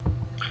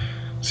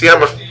See,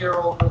 I'm a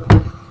 50-year-old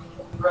who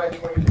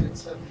graduated in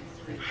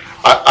 73.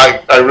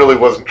 I really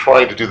wasn't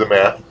trying to do the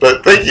math,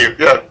 but thank you.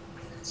 Yeah.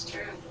 It's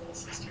true. My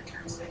sister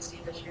turned 60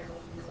 this year.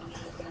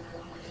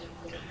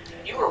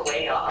 You were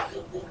way off.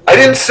 I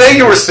didn't say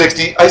you were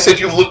 60. I said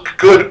you look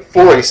good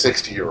for a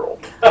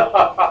 60-year-old.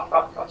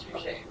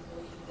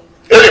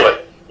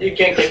 Anyway. You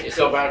can't get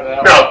yourself out of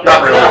that. No,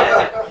 not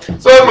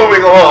really. So I'm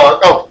moving along.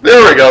 Oh,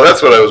 there we go.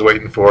 That's what I was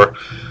waiting for.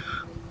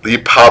 The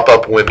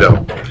pop-up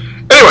window.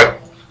 Anyway,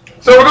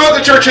 so we're going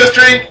to church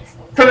history,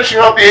 finishing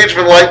off the Age of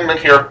Enlightenment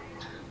here.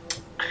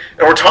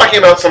 And we're talking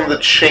about some of the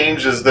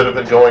changes that have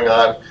been going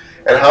on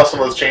and how some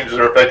of those changes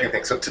are affecting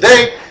things. So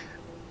today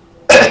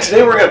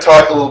we're going to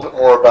talk a little bit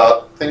more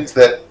about things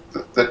that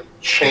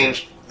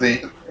changed,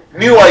 the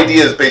new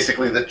ideas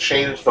basically that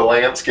changed the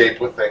landscape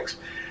with things.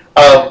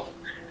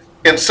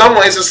 In some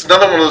ways, it's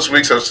another one of those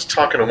weeks, I was just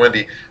talking to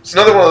Wendy, it's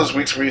another one of those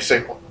weeks where you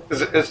say, well,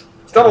 it's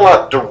not a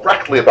lot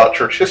directly about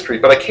church history,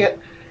 but I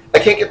can't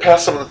get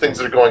past some of the things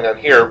that are going on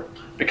here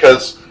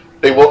because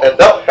they will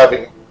end up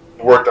having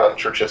worked on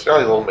church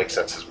history. It'll make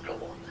sense as we go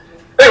along.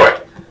 Anyway,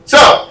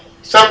 so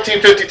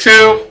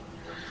 1752,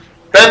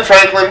 Ben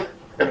Franklin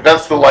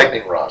invents the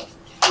lightning rod.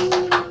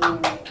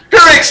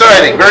 Very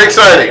exciting, right?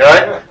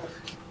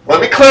 Let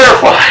me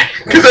clarify,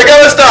 because I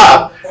got to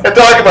stop and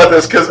talk about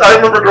this, because I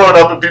remember growing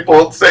up and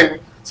people saying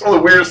some of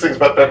the weirdest things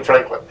about Ben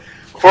Franklin.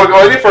 Before I go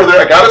any further,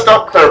 I got to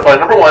stop and clarify.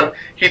 Number one,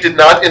 he did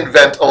not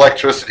invent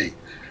electricity.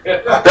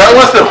 That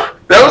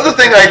was the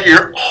thing I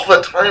hear all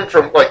the time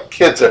from like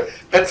kids.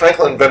 Ben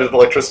Franklin invented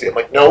electricity. I'm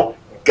like, no,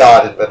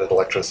 God invented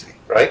electricity,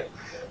 right?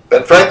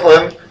 Ben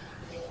Franklin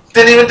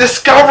didn't even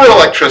discover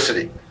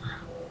electricity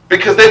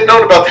because they've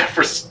known about that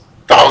for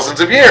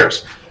thousands of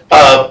years.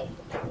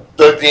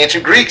 The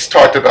ancient Greeks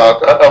talked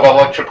about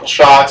electrical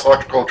shocks,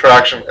 electrical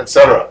attraction,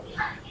 etc.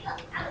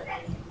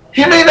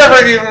 He may never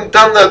have even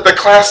done the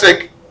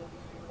classic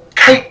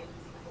kite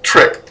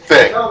trick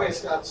thing. Tell me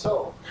it's not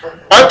so.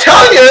 I'm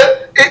telling you,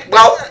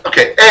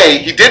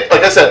 he did,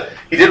 like I said,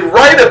 he did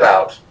write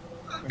about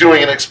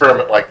doing an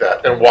experiment like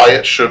that and why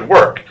it should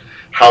work.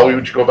 How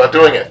would you go about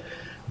doing it?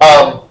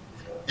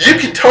 You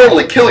can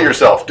totally kill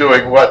yourself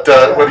doing what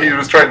he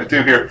was trying to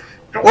do here.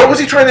 What was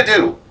he trying to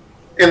do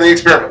in the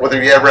experiment,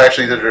 whether he ever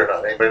actually did it or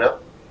not? Anybody know?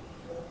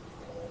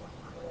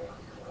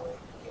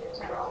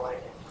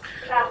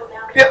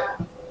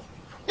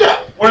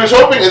 Yeah. What he was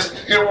hoping is,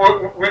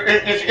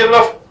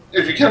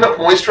 if you get enough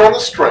moisture on the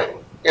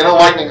string in a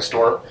lightning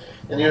storm,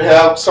 and you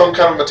have some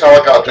kind of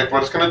metallic object,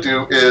 what it's going to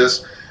do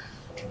is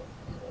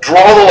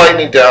draw the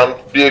lightning down,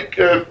 be a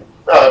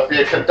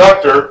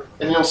conductor,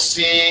 and you'll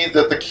see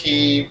that the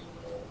key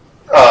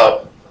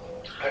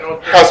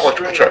has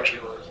electrical attraction.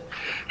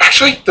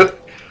 Actually,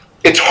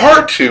 it's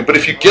hard to, but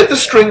if you get the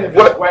string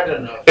wet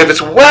enough, if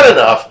it's wet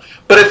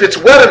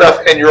enough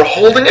and you're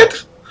holding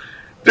it,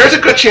 there's a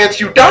good chance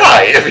you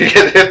die if you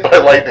get hit by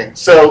lightning.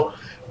 So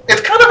it's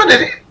kind of an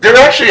idiot. There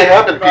actually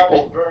have been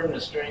people burn the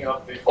string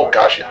up before. Oh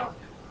gosh, yeah.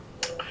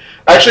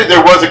 Actually,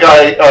 there was a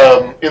guy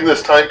in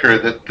this time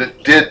period that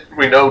did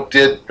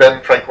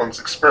Ben Franklin's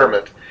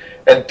experiment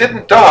and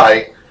didn't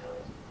die,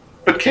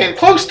 but came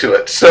close to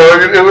it. So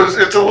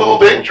it's a little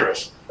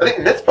dangerous. I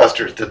think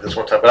Mythbusters did this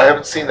one time, but I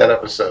haven't seen that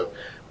episode.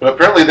 But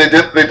apparently they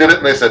did it,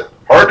 and they said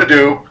hard to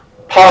do,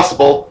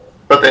 possible,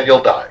 but then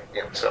you'll die.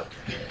 So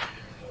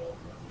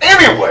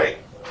anyway,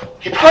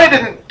 he probably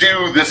didn't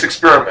do this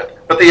experiment,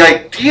 but the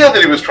idea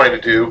that he was trying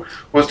to do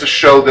was to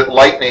show that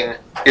lightning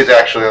is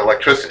actually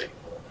electricity.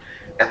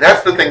 And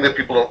that's the thing that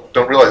people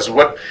don't realize.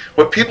 What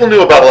people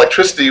knew about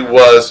electricity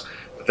was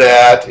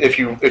that if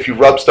you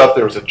rub stuff,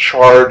 there was a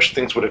charge,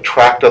 things would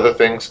attract other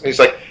things. And he's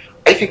like,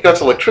 I think that's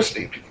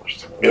electricity. People are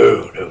just like,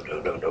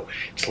 no.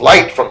 It's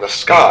light from the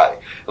sky.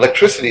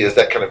 Electricity is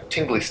that kind of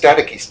tingly,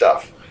 staticky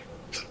stuff.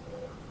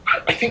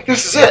 I think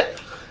this is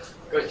it.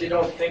 Because you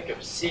don't think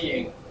of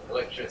seeing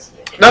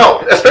electricity.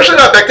 No, especially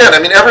not back then.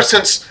 I mean, ever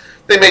since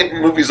they made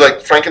movies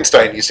like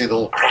Frankenstein, you see the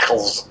little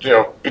crackles,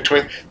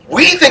 between.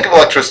 We think of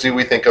electricity,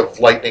 we think of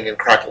lightning and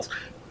crackles.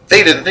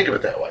 They didn't think of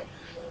it that way.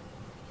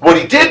 What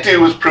he did do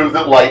was prove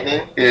that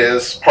lightning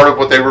is part of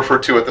what they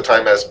referred to at the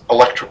time as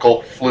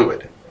electrical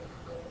fluid.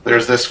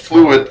 There's this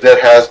fluid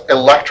that has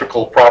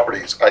electrical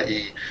properties,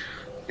 i.e.,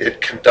 it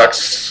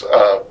conducts,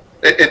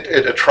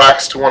 it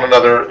attracts to one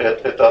another,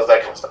 it does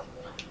that kind of stuff.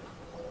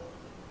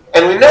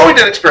 And we know he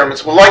did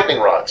experiments with lightning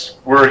rods,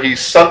 where he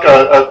sunk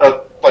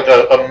a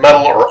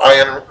metal or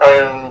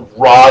iron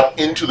rod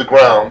into the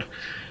ground,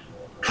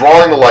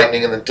 drawing the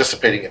lightning and then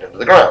dissipating it into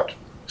the ground.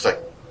 It's like,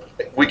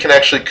 we can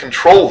actually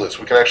control this,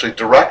 we can actually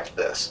direct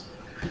this.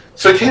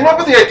 So he came up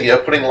with the idea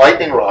of putting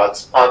lightning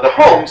rods onto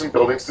homes and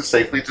buildings to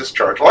safely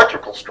discharge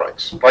lightning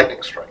strikes.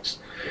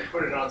 You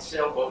put it on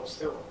sailboats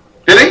too.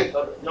 Did he?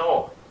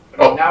 No.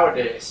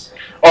 Nowadays,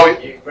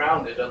 you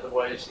ground it,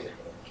 otherwise you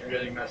can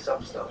really mess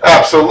up stuff.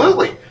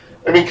 Absolutely.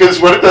 I mean, because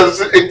what it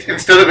does,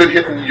 instead of it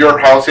hitting your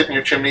house, hitting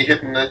your chimney,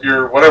 hitting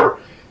your whatever,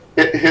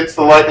 it hits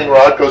the lightning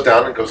rod, goes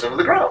down, and goes into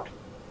the ground.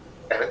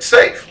 And it's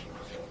safe.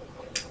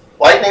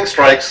 Lightning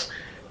strikes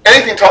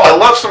anything tall. I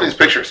love some of these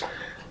pictures.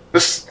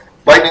 This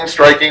lightning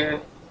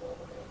striking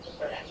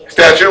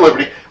Statue of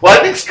Liberty.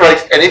 Lightning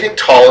strikes anything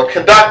tall and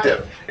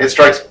conductive. It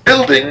strikes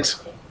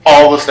buildings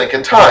all the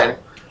stinking time.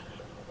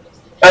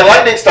 And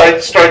lightning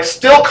strikes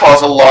still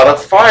cause a lot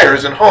of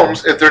fires in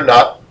homes if they're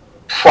not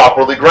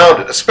properly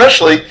grounded,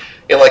 especially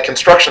in like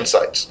construction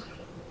sites.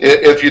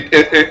 If you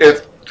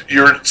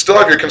still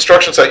have your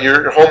construction site,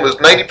 your home is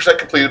 90%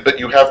 completed, but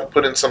you haven't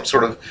put in some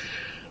sort of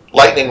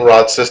lightning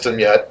rod system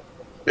yet,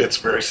 it's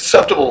very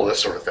susceptible to this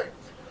sort of thing.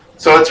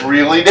 So it's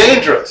really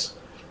dangerous.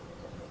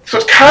 So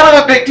it's kind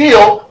of a big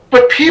deal,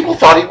 but people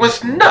thought he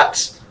was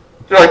nuts.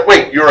 They're like,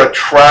 wait, you're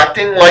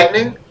attracting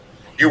lightning?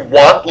 You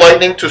want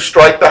lightning to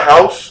strike the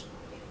house?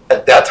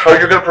 And that's how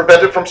you're going to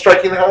prevent it from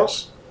striking the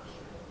house?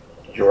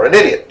 You're an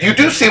idiot. You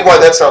do see why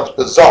that sounds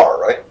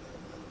bizarre, right?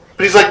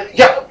 But he's like,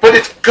 yeah, but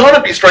it's going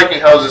to be striking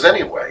houses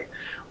anyway.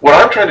 What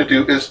I'm trying to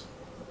do is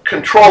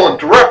control and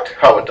direct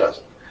how it does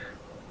it.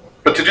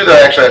 But to do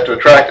that, I actually have to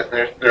attract it.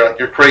 And they're like,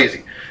 you're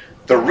crazy.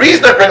 The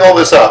reason I bring all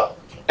this up,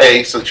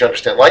 A, so that you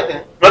understand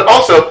lightning, but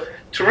also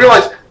to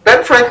realize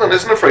Ben Franklin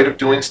isn't afraid of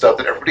doing stuff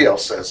that everybody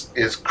else says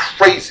is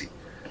crazy.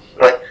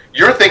 Right?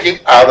 You're thinking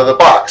out of the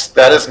box.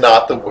 That is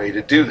not the way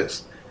to do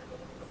this.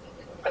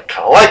 I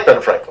kind of like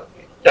Ben Franklin.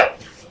 Yeah.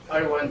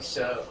 I once,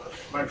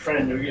 my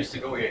friend who used to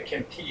go here,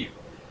 Kim T,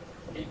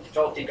 he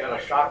felt he got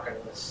a shock on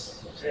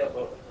this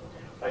sailboat.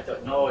 I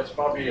thought, no, it's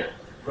probably a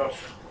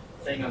rough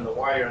thing on the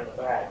wire in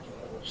the back,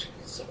 which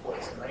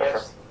supports the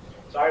mast.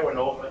 So I went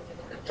over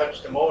and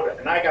touched the motor,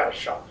 and I got a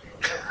shock.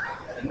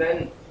 And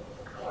then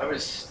I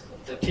was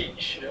to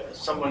teach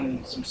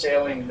some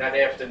sailing that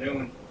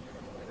afternoon,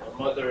 a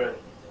mother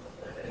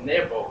in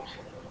their boat,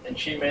 and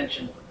she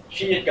mentioned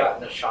she had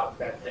gotten a shock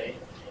that day,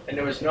 and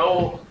it was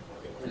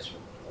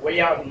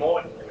way out in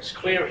Morton. It was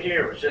clear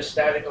here. It was just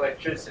static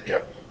electricity.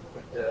 Yep.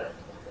 But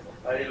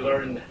I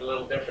learned a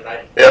little different.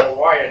 I Yep. have a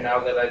wire now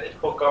that I just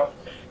hook up,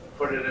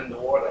 put it in the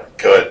water,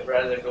 Good.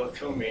 rather than go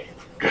through me.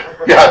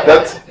 Yeah,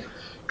 that's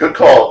good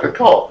call. Good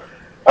call.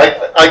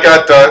 I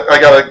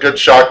got a good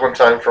shock one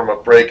time from a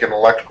break in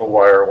electrical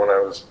wire when I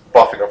was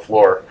buffing a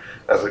floor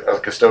as a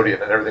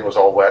custodian, and everything was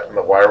all wet, and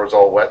the wire was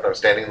all wet, and I was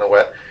standing in the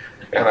wet,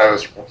 and I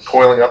was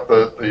coiling up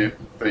the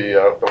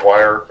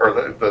wire or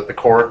the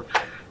cord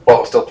while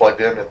it was still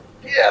plugged in, and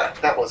yeah,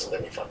 that wasn't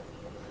any fun.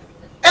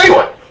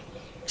 Anyway,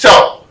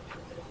 so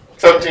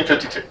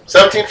 1752,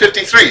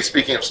 1753.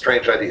 Speaking of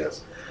strange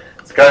ideas,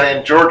 a guy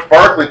named George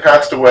Berkeley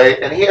passed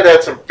away, and he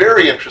had some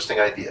very interesting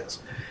ideas.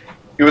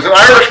 He was an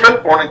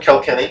Irishman born in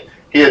Kilkenny.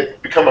 He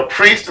had become a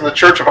priest in the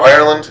Church of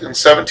Ireland in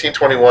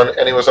 1721,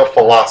 and he was a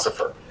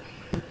philosopher.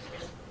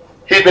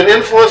 He'd been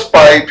influenced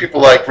by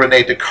people like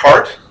René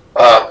Descartes,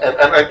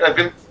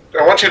 and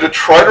I want you to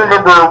try to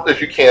remember,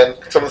 if you can,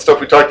 some of the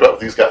stuff we talked about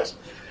with these guys.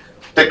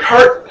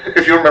 Descartes,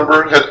 if you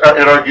remember,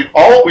 had argued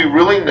all we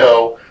really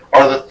know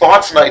are the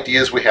thoughts and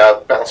ideas we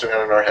have bouncing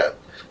around in our head.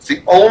 It's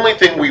the only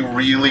thing we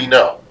really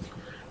know.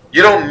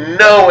 You don't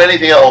know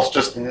anything else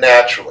just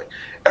naturally.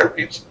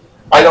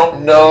 I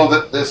don't know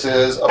that this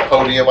is a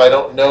podium. I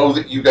don't know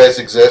that you guys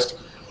exist.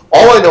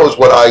 All I know is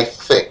what I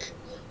think.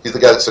 He's the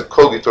guy that said,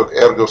 "Cogito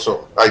ergo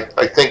sum."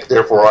 I think,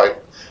 therefore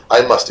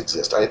I must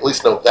exist. I at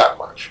least know that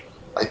much.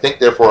 I think,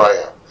 therefore I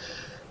am.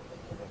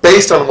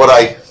 Based on what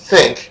I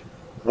think,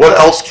 what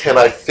else can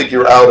I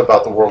figure out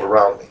about the world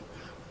around me?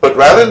 But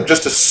rather than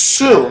just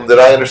assume that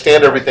I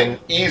understand everything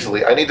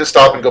easily, I need to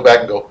stop and go back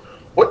and go,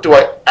 what do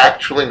I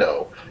actually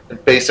know?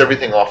 And base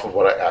everything off of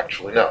what I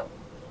actually know.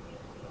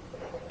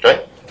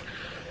 Okay?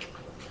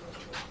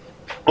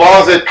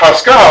 Blaise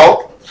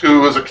Pascal,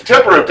 who was a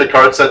contemporary of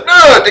Descartes, said,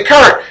 "No,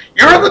 Descartes,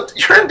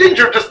 you're in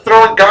danger of just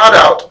throwing God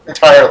out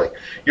entirely.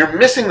 You're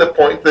missing the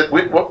point that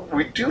what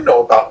we do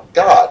know about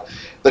God.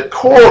 The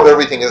core of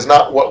everything is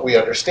not what we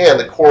understand.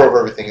 The core of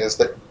everything is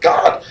that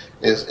God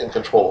is in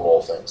control of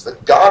all things,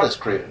 that God has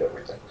created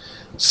everything.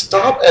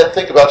 Stop and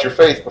think about your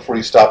faith before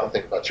you stop and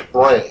think about your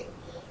brain.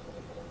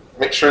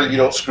 Make sure that you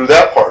don't screw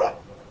that part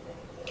up."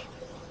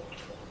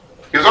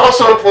 He was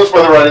also influenced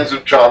by the writings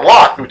of John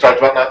Locke, who we talked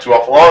about not too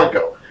awful long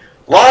ago.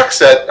 Locke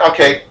said,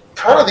 okay,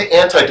 kind of the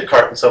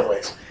anti-Descartes in some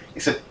ways. He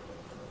said,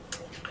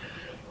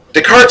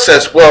 Descartes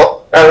says,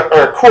 well, at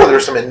our core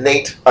there's some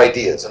innate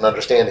ideas and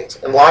understandings.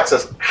 And Locke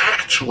says,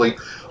 actually,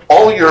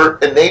 all your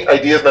innate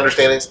ideas and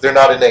understandings, they're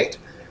not innate.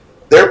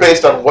 They're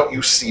based on what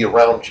you see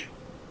around you.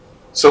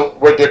 So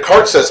where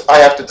Descartes says, I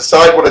have to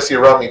decide what I see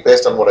around me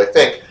based on what I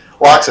think,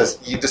 Locke says,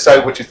 you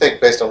decide what you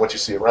think based on what you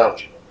see around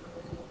you.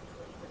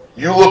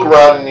 You look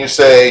around and you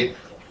say,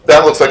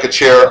 that looks like a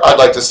chair, I'd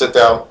like to sit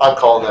down, I'm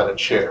calling that a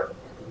chair.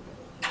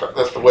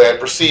 That's the way I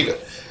perceive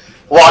it.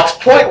 Locke's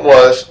point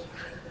was,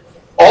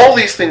 all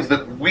these things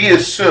that we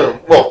assume,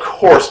 well, of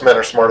course men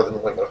are smarter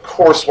than women, of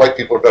course white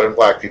people are better than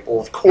black people,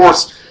 of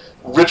course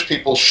rich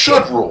people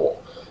should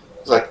rule.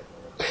 It's like,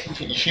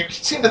 you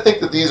seem to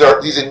think that these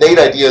innate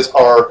ideas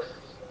are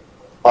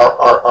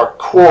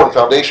core and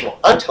foundational.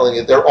 I'm telling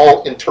you, they're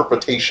all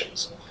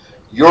interpretations.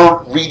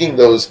 You're reading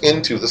those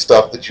into the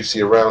stuff that you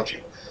see around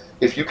you.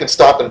 If you can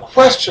stop and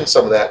question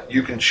some of that,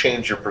 you can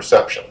change your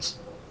perceptions.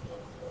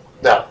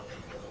 Now,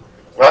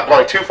 not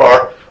going too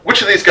far,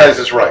 which of these guys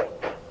is right?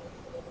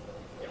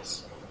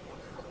 Yes.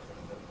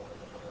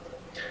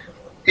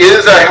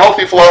 is a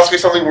healthy philosophy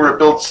something where it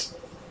builds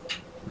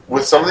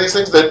with some of these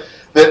things that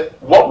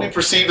what we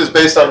perceive is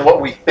based on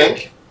what we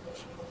think,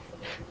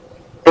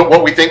 but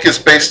what we think is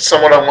based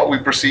somewhat on what we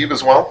perceive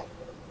as well?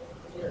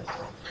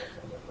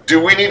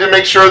 Do we need to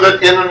make sure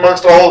that in and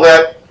amongst all of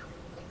that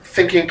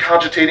thinking,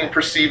 cogitating,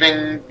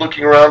 perceiving,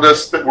 looking around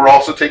us, that we're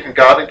also taking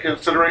God in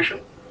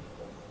consideration?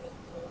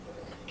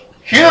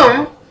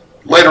 Hume,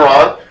 later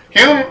on,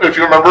 if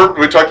you remember,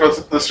 we talked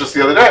about this just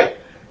the other day.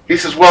 He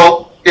says,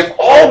 well, if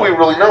all we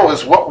really know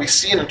is what we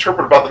see and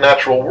interpret about the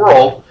natural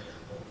world,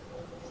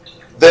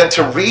 then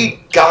to read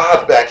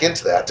God back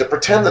into that, to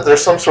pretend that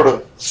there's some sort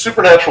of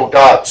supernatural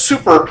God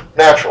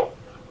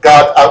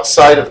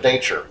outside of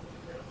nature,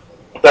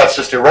 that's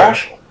just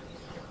irrational.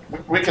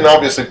 We can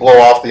obviously blow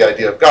off the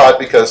idea of God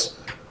because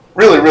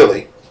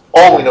really,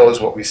 all we know is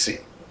what we see.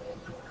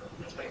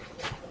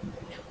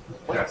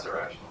 That's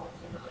irrational.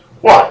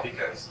 Why?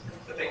 Because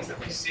the things that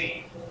we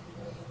see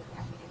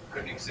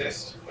couldn't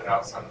exist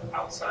without some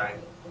outside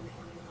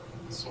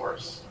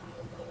source.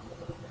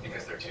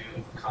 Because they're too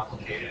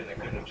complicated and they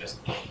couldn't have just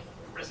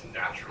arisen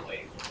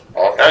naturally.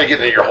 Oh, now you're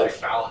getting into your whole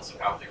balance of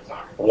how things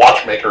are.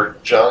 watchmaker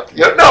junk.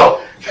 Yeah,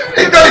 no,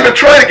 he's not even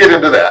trying to get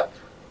into that.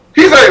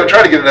 He's not even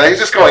trying to get into that. He's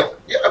just going,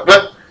 yeah,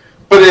 but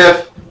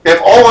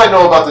if all I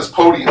know about this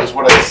podium is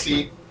what I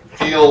see,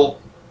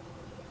 feel,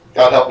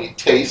 God help me,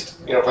 taste,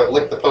 if I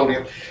lick the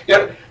podium,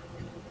 if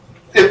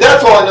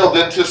that's all I know,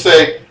 then to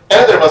say,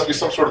 and there must be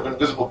some sort of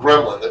invisible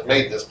gremlin that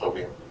made this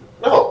podium.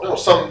 No,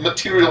 some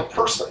material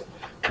person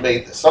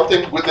made this.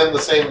 Something within the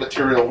same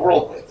material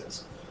world made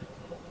this.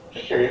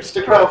 Here, you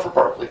stick around for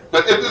Barclay.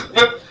 But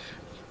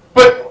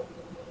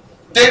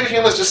David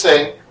Hume is just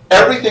saying,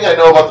 everything I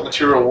know about the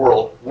material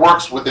world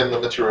works within the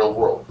material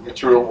world. The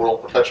material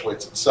world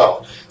perpetuates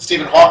itself.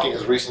 Stephen Hawking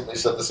has recently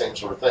said the same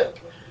sort of thing.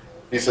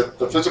 He said,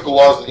 the physical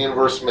laws of the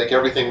universe make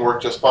everything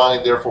work just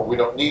fine, therefore we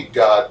don't need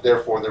God,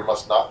 therefore there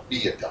must not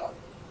be a God.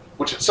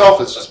 Which itself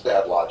is just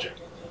bad logic.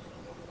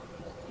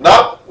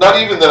 Not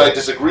even that I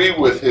disagree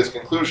with his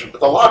conclusion,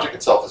 but the logic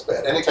itself is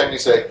bad. Anytime you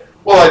say,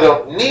 well, I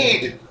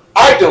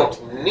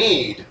don't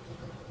need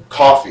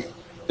coffee,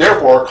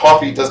 therefore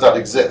coffee does not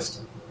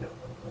exist.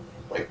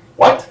 Wait,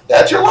 what?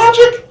 That's your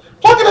logic?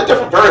 Plug in a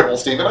different variable,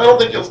 Stephen. I don't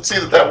think you'll see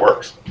that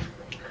works.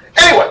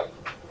 Anyway,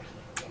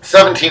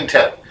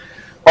 1710.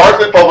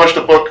 Barclay published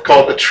a book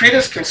called A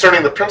Treatise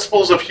Concerning the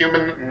Principles of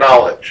Human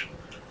Knowledge.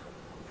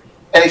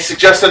 And he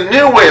suggests a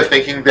new way of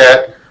thinking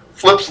that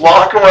flips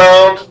Locke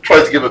around,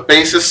 tries to give a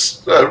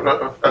basis,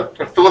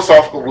 a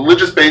philosophical,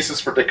 religious basis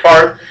for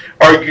Descartes,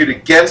 argued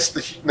against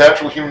the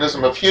natural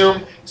humanism of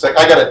Hume. He's like,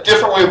 I got a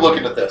different way of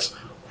looking at this.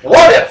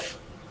 What if,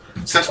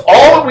 since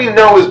all that we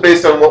know is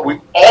based on what we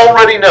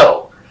already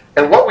know,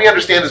 and what we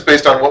understand is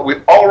based on what we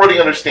already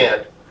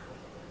understand,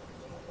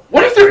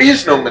 what if there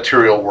is no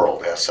material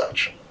world as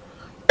such?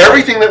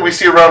 Everything that we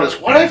see around us,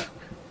 what if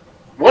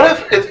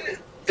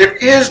there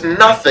is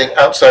nothing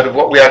outside of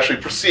what we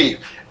actually perceive?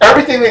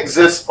 Everything that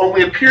exists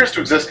only appears to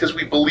exist because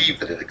we believe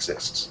that it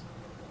exists.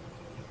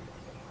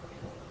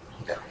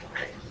 Yeah,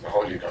 okay.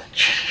 Oh, you go.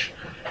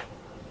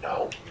 No.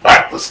 All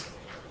right, let's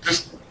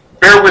just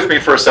bear with me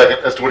for a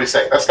second as to what he's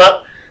saying. That's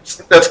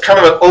kind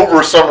of an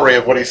over summary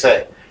of what he's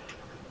saying.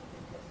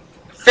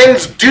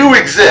 Things do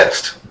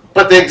exist,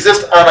 but they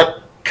exist on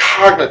a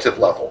cognitive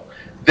level.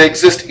 They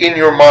exist in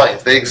your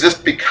minds. They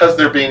exist because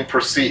they're being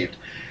perceived.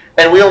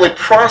 And we only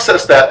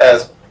process that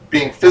as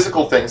being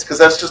physical things because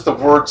that's just the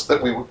words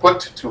that we would put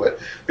to it.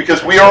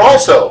 Because we are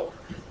also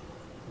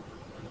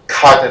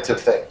cognitive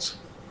things.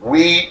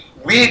 We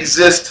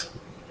exist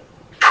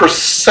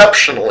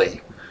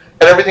perceptionally,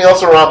 and everything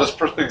else around us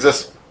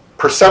exists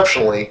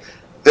perceptionally.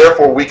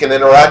 Therefore, we can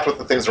interact with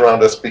the things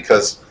around us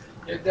because...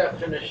 Your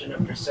definition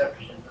of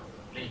perception,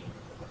 Lee.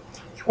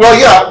 Well,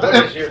 yeah.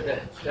 What is your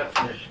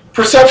definition?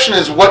 Perception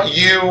is what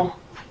you...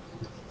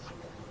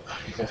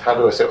 How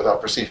do I say it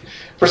without perceive?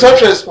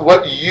 Perception is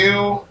what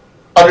you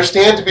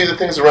understand to be the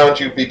things around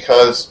you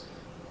because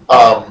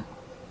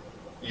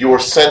your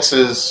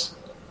senses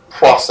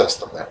process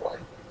them that way.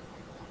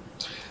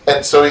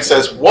 And so he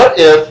says, what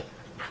if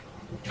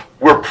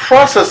we're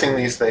processing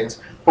these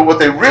things, but what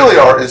they really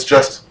are is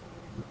just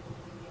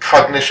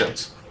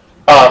cognitions.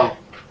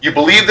 You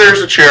believe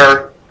there's a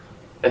chair,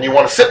 and you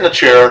want to sit in a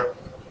chair,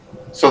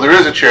 so there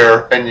is a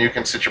chair, and you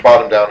can sit your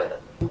bottom down in it.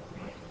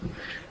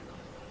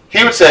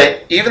 He would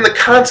say, even the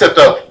concept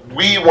of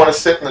we want to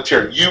sit in the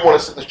chair, you want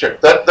to sit in the chair,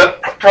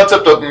 that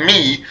concept of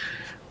me,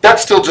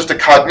 that's still just a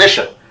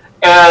cognition.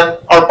 And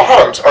our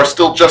bottoms are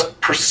still just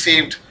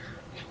perceived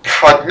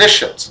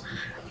cognitions.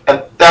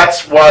 And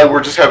that's why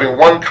we're just having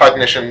one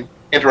cognition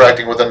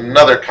interacting with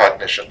another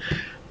cognition.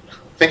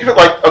 Think of it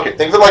like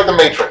The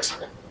Matrix.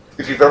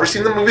 If you've ever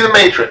seen the movie The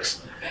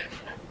Matrix,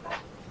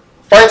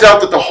 finds out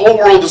that the whole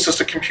world is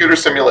just a computer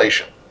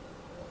simulation.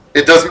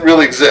 It doesn't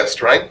really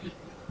exist, right?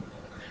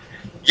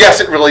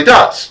 Yes, it really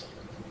does.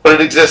 But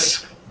it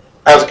exists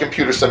as a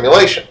computer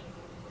simulation.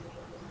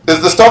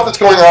 Is the stuff that's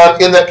going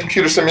on in that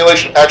computer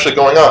simulation actually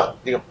going on?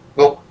 You go,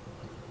 well,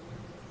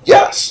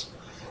 yes.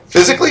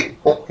 Physically?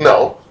 Well,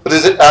 no. But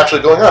is it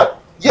actually going on?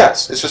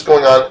 Yes, it's just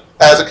going on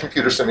as a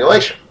computer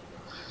simulation.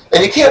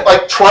 And you can't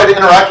like try to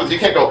interact with it. You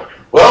can't go,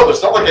 well,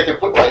 it's not like I can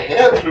put my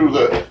hand through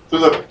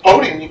the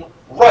podium.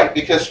 Right,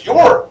 because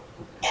you're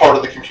part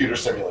of the computer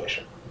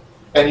simulation.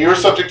 And you're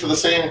subject to the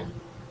same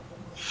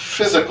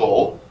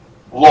physical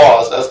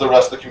laws as the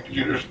rest of the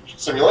computer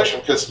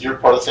simulation because you're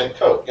part of the same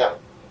code. Yeah.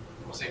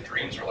 We'll say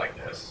dreams are like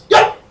this.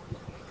 Yeah.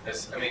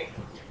 I mean,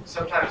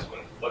 sometimes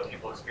what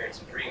people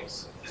experience in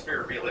dreams is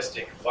very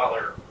realistic while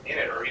they're in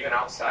it, or even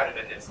outside of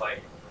it. It's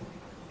like,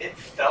 it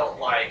felt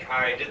like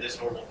I did this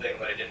horrible thing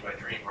that I did in my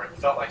dream, or it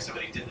felt like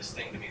somebody did this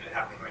thing to me that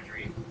happened in my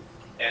dream.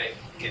 And it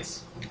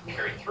gets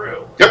carried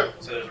through. Yep.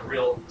 So there's a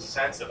real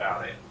sense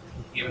about it,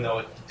 even though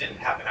it didn't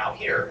happen out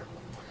here,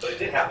 but it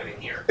did happen in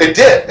here. It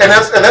did, and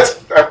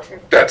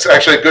that's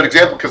actually a good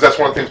example because that's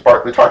one of the things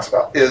Barclay talks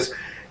about. It's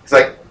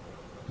like,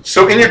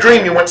 so in your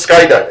dream you went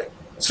skydiving,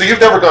 so you've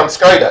never gone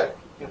skydiving.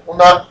 Well,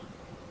 not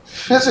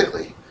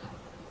physically,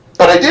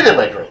 but I did in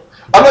my dream.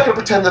 I'm not going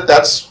to pretend that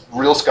that's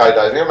real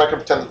skydiving. I'm not going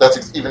to pretend that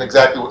that's even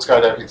exactly what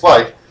skydiving is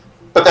like,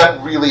 but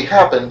that really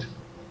happened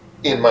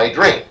in my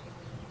dream.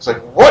 It's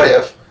like, what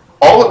if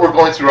all that we're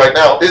going through right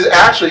now is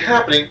actually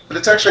happening, but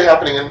it's actually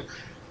happening in,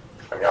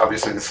 I mean,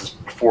 obviously this is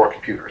before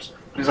computers.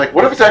 But he's like,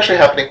 what if it's actually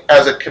happening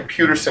as a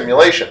computer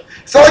simulation?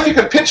 It's not like you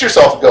can pinch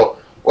yourself and go,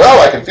 well,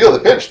 I can feel the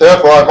pinch,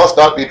 therefore I must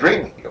not be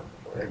dreaming.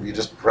 Maybe you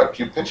just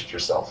pinched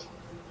yourself.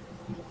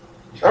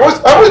 It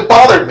always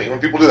bothered me when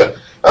people do that.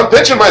 I'm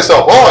pinching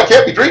myself. Oh, I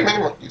can't be dreaming.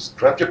 I'm like, you just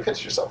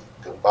pinched yourself.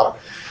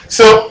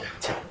 So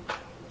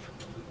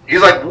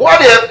he's like,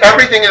 what if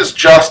everything is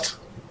just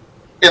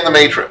in the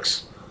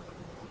Matrix?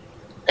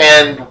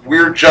 And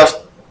we're just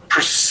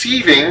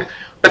perceiving,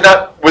 but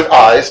not with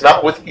eyes,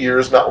 not with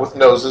ears, not with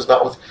noses,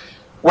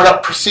 we're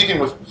not perceiving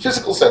with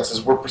physical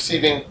senses, we're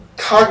perceiving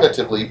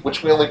cognitively,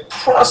 which we only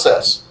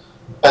process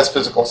as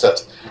physical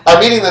sense.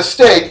 I'm eating this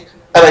steak,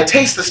 and I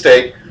taste the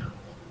steak,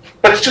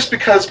 but it's just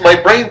because my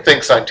brain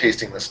thinks I'm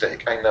tasting the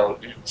steak. I know,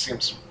 it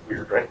seems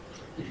weird, right?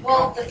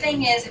 Well, the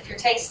thing is, if you're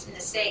tasting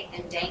the steak,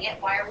 then dang it,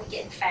 why are we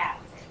getting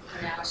fat?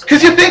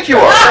 Because you think you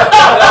are.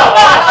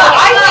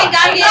 I think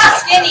I'm getting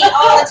skinny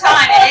all the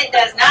time, and it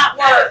does not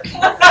work.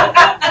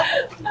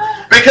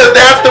 Because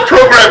that's the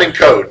programming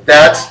code.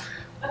 That's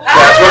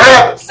what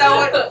happens.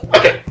 So,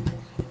 Okay.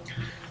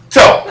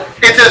 So,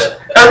 it says,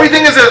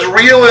 everything is as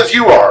real as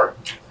you are,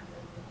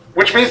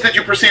 which means that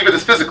you perceive it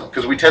as physical,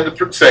 because we tend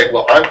to say,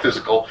 well, I'm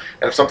physical,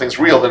 and if something's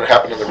real, then it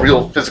happened in the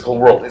real physical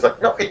world. And he's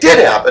like, no, it did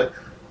happen,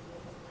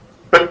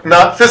 but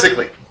not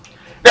physically.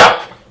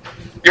 Now,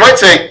 you might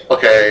say,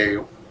 okay,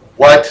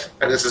 what?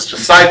 And this is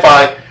just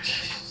sci-fi.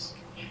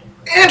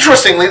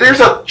 Interestingly, there's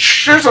a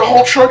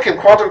whole chunk in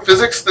quantum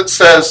physics that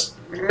says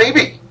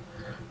maybe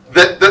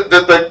that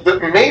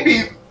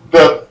maybe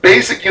the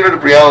basic unit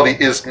of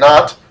reality is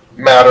not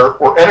matter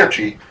or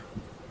energy,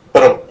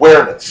 but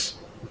awareness.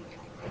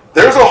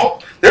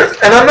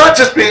 And I'm not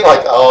just being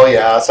like, oh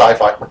yeah,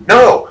 sci-fi.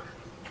 No,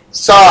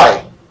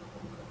 sci.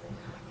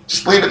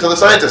 Just leave it to the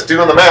scientists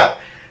doing the math.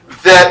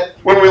 That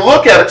when we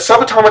look at it,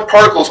 subatomic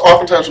particles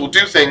oftentimes will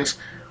do things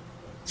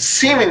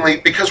seemingly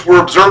because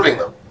we're observing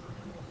them.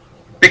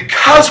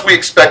 Because we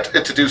expect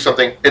it to do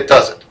something, it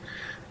doesn't.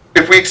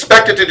 If we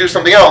expect it to do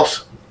something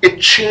else, it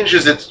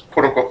changes its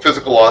quote-unquote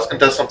physical laws and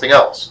does something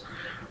else.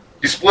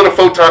 You split a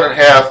photon in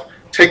half,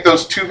 take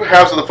those two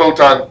halves of the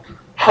photon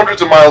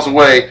hundreds of miles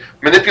away,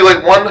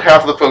 manipulate one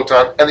half of the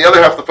photon, and the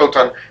other half of the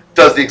photon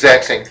does the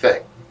exact same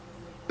thing.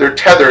 They're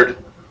tethered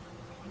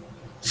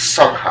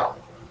somehow.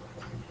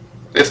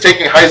 It's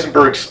taking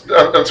Heisenberg's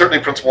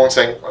uncertainty principle and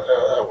saying,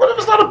 what if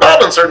it's not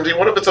about uncertainty?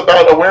 What if it's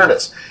about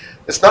awareness?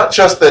 It's not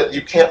just that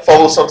you can't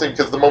follow something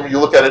because the moment you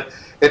look at it,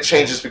 it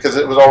changes because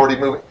it was already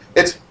moving.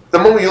 It's the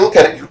moment you look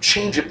at it, you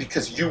change it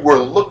because you were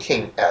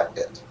looking at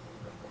it.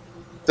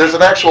 There's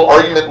an actual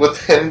argument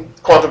within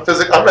quantum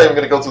physics. I'm not even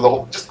going to go through the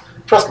whole, just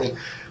trust me.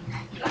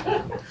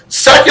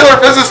 Secular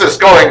physicists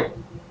going,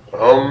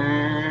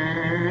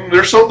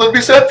 there's something to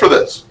be said for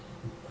this.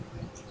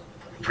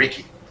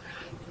 Freaky.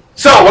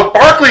 So what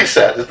Barclay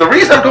said is the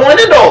reason I'm going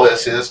into all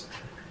this is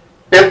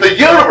if the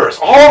universe,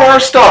 all of our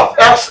stuff,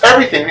 us,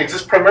 everything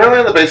exists primarily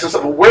on the basis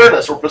of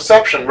awareness or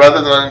perception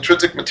rather than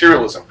intrinsic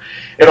materialism.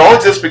 It all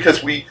exists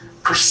because we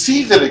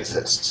perceive it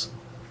exists.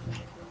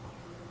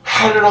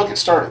 How did it all get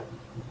started?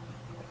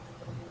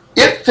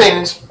 If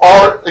things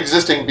are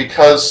existing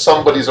because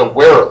somebody's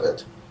aware of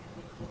it,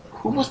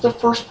 who was the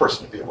first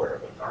person to be aware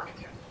of it?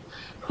 Architect.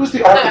 Who's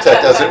the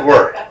architect, as it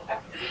were?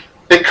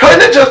 It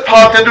couldn't have just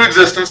popped into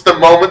existence the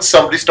moment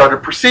somebody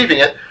started perceiving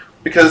it,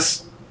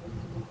 because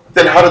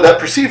then how did that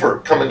perceiver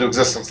come into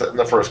existence in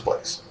the first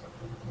place?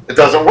 It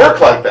doesn't work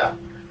like that.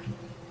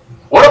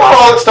 What about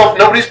all that stuff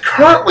nobody's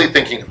currently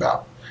thinking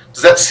about?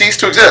 Does that cease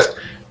to exist?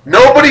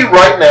 Nobody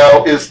right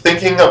now is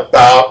thinking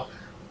about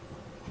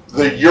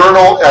the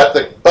urinal at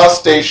the bus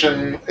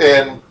station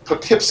in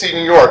Poughkeepsie,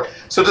 New York.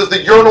 So does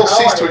the urinal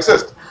cease to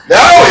exist? No,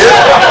 it's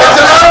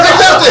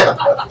non-existent.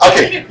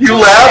 Okay, you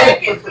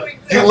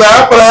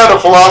laugh, but I had a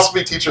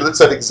philosophy teacher that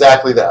said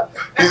exactly that.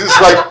 He's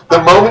just like,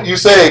 the moment you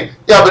say,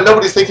 yeah, but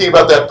nobody's thinking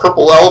about that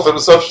purple elephant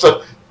and such,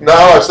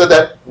 Now I've said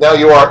that, now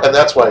you are, and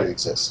that's why it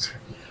exists.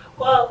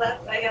 Well,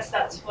 I guess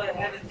that's what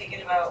I've been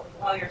thinking about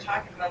while you're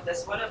talking about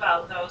this. What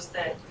about those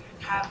that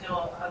have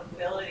no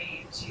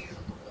ability to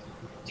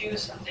do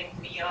something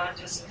beyond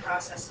just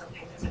process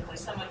something physically?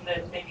 Someone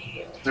that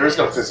maybe There is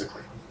no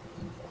physically.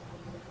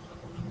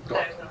 Go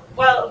on.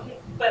 Well,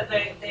 but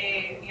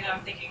they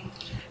I'm thinking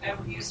I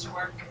used to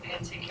work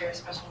and take care of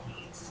special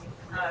needs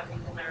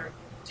people. There are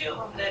two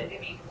of them that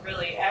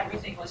really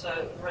everything was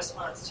a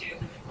response to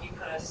you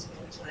put us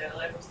into their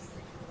lives.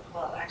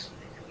 Well, actually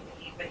they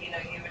couldn't eat, but you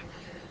would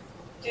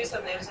do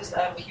something. It was just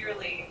a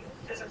purely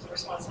physical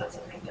response, not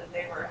something that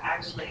they were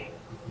actually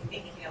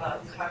thinking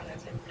about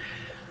cognitive.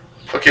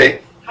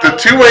 Okay, the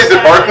two ways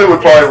that Barclay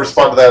would probably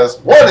respond to that is,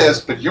 one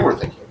is, but you were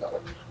thinking about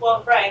it.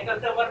 Well, right,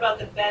 but then what about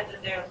the bed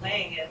that they're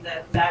laying in?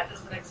 That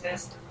doesn't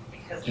exist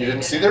because You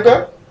didn't see their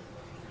bed?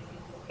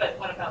 But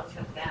what about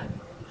for them?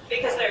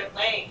 Because they're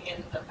laying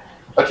in the bed.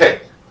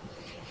 Okay,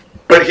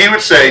 but he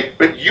would say,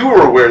 but you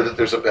were aware that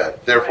there's a bed,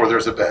 therefore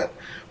there's a bed.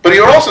 But he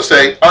would also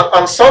say,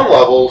 on some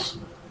levels,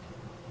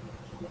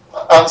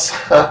 on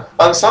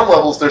some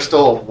levels they're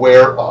still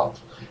aware of.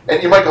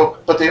 And you might go,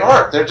 but they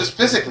aren't, they're just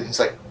physically. He's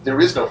like, there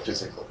is no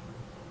physically.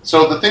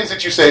 So the things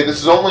that you say, this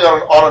is only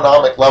on an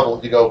autonomic level,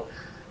 you go,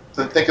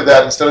 then think of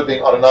that, instead of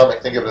being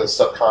autonomic, think of it as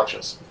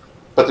subconscious.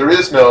 But there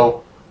is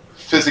no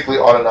physically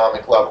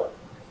autonomic level.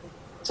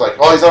 It's like,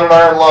 oh, he's on an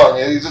iron lung.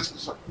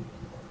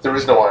 There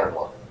is no iron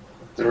lung.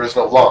 There is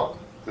no lung.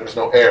 There is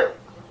no air.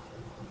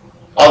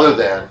 Other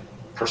than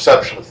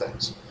perception of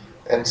things.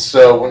 And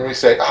so when we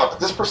say, but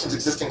this person's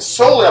existing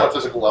solely on a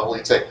physical level,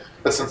 he'd say,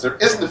 but since there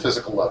isn't a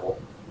physical level,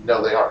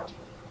 no, they aren't.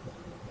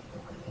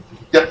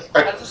 Yep.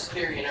 How does this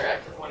theory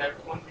interact with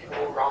when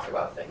people were wrong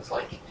about things?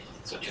 Like,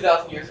 so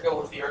 2,000 years ago,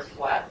 was the Earth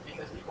flat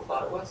because people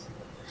thought it was?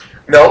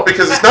 No,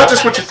 because it's not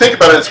just what you think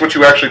about it, it's what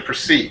you actually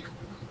perceive.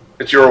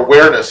 It's your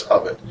awareness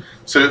of it.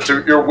 So it's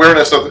your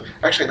awareness of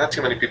actually, not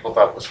too many people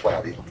thought it was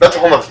flat either. That's a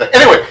whole other thing.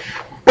 Anyway,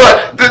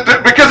 but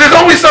because there's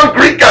always some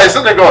Greek guy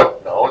sitting there going,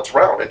 no, it's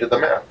round. I did the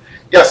math.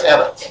 Yes,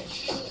 Anna.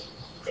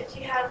 If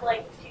you have,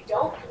 if you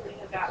don't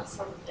believe about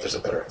something, There's a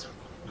better answer.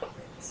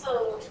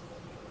 so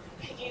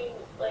could you,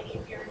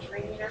 if you're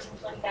dreaming or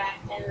something like that,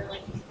 and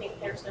you think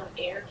there's no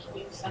air, can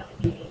you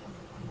suffocate?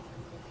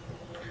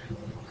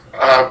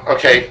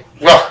 Okay,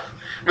 well,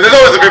 there's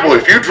always the people,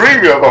 if you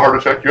dream you have a heart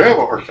attack, you have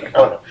a heart attack. I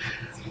don't know.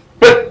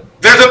 But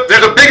there's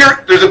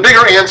a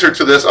bigger answer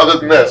to this other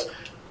than this,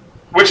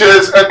 which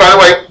is, and by the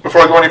way,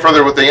 before I go any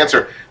further with the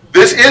answer,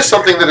 this is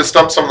something that has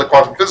stumped some of the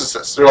quantum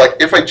physicists. They're like,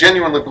 if I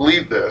genuinely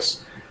believe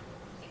this,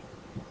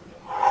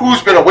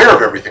 who's been aware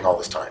of everything all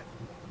this time?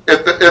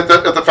 If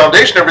the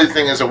foundation of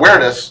everything is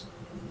awareness,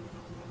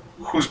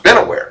 who's been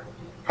aware?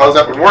 How's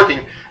that been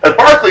working? And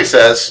Barclay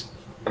says,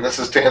 and this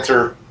is to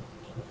answer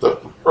the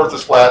Earth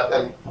is flat,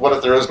 and what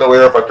if there is no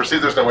air? If I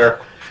perceive there's no air,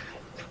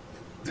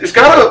 there's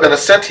got to have been a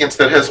sentience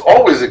that has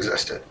always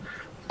existed.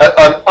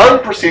 An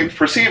unperceived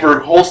perceiver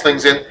holds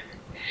things in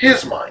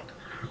his mind.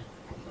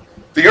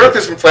 The Earth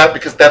isn't flat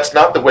because that's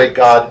not the way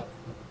God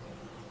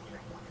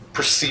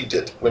perceived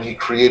it when he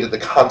created the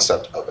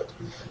concept of it.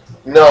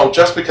 No,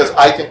 just because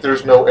I think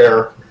there's no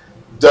air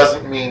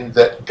doesn't mean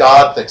that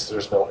God thinks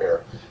there's no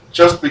air.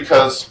 Just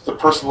because the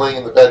person laying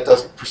in the bed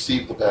doesn't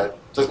perceive the bed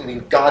doesn't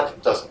mean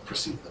God doesn't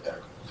perceive the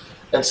bed.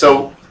 And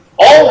so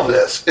all of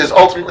this is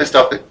ultimately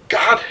stuff that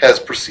God has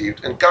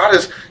perceived and God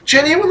has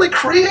genuinely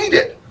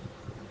created.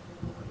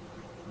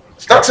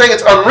 It's not saying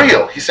it's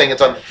unreal. He's saying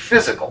it's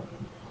unphysical.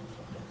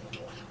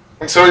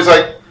 And so he's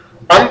like,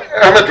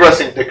 I'm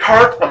addressing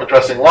Descartes, I'm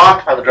addressing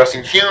Locke, I'm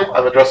addressing Hume,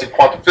 I'm addressing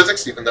quantum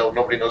physics, even though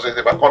nobody knows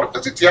anything about quantum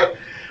physics yet.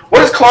 What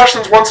does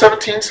Colossians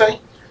 1:17 say?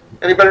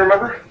 Anybody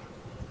remember?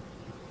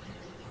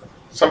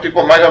 Some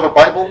people might have a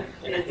Bible.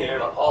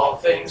 All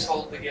things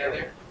hold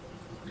together.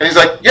 And he's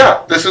like,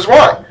 yeah, this is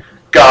why.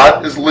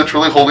 God is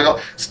literally holding on.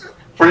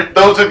 For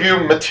those of you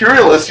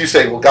materialists, you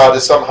say, well, God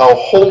is somehow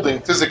holding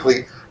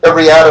physically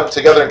every atom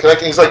together and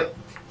connecting. He's like,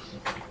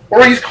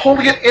 or he's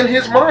holding it in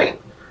his mind.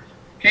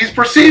 He's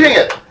perceiving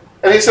it.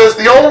 And he says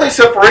the only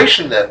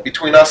separation then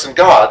between us and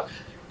God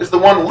is the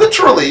one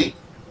literally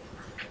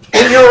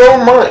in your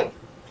own mind.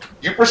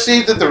 You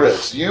perceive that there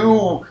is.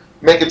 You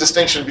make a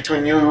distinction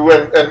between you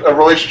and a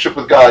relationship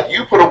with God.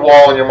 You put a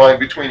wall in your mind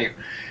between you.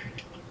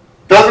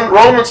 Doesn't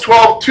Romans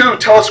 12:2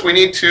 tell us we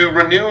need to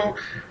renew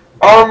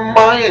our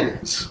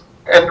minds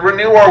and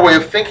renew our way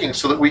of thinking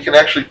so that we can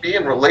actually be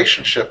in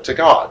relationship to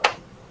God?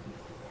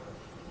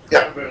 Yeah.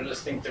 I remember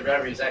listening to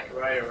Rabbi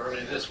Zechariah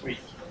earlier this week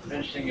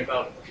mentioning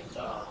about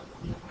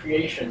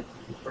creation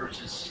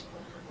versus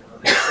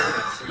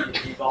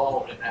the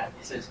evolved in that.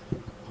 He says,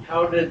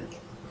 how did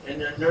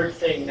an inert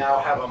thing now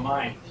have a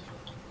mind?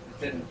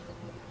 It didn't.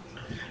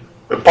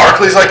 But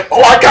Barclay's like,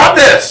 oh, I got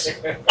this.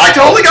 I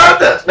totally got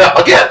this. Now,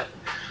 again,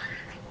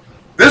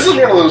 this is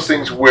one of those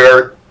things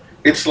where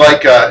it's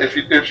like,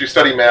 if you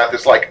study math,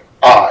 it's like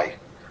I.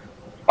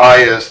 I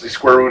is the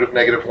square root of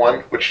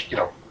 -1, which,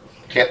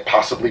 can't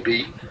possibly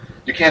be.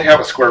 You can't have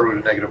a square root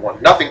of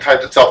 -1. Nothing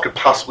times itself could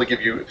possibly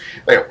give you,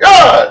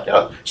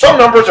 some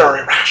numbers are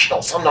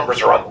irrational, some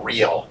numbers are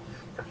unreal.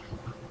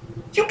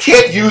 You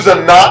can't use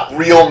a not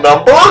real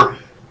number.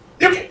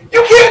 You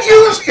can't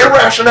use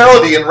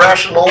irrationality in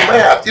rational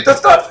math.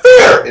 That's not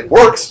fair. It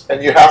works,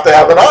 and you have to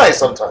have an eye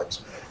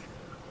sometimes.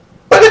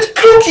 But it's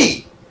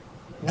kooky.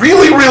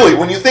 Really, really,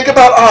 when you think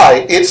about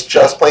I, it's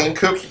just plain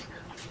kooky.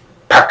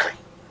 Berkeley.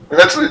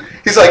 And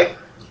he's like,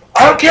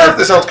 I don't care if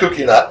this sounds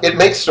kooky or not. It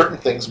makes certain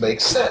things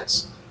make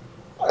sense.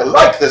 I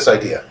like this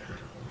idea.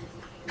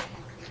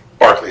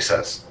 Berkeley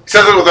says. He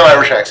says it with an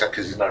Irish accent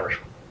because he's an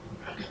Irishman.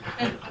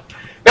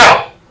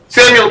 Now,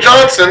 Samuel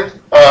Johnson,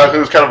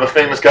 who's kind of a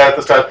famous guy at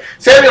this time,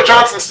 Samuel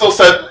Johnson still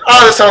said,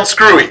 this sounds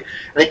screwy.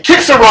 And he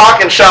kicks a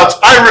rock and shouts,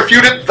 I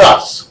refute it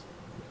thus.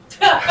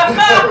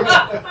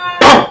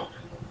 Boom!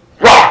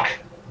 Rock.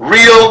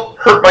 Real,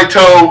 hurt my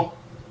toe,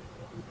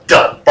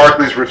 done.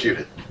 Berkeley's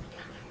refuted.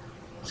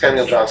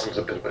 Samuel Johnson's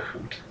a bit of a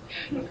hoot.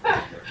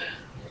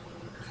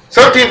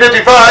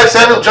 1755,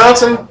 Samuel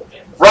Johnson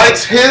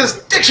writes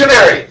his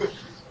dictionary.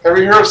 Ever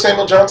hear of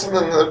Samuel Johnson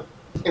in the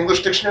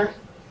English dictionary?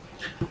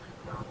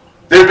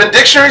 There had been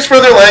dictionaries for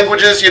other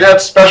languages. You'd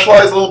have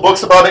specialized little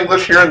books about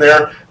English here and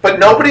there, but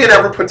nobody had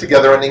ever put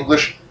together an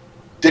English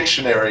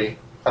dictionary,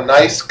 a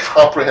nice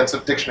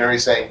comprehensive dictionary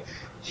saying,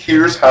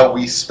 here's how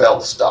we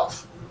spell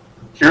stuff.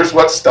 Here's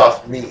what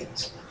stuff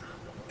means.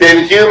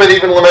 David Hume had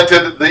even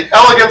lamented the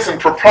elegance and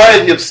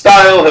propriety of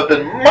style have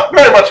been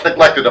very much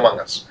neglected among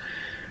us,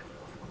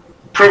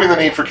 proving the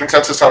need for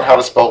consensus on how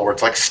to spell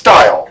words like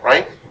style,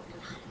 right?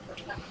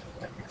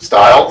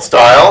 Style.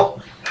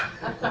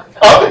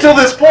 Up until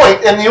this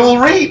point, and you will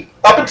read,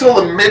 up until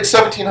the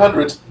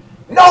mid-1700s,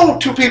 no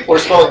two people are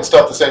spelling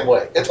stuff the same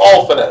way. It's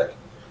all phonetic.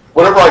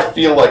 Whatever I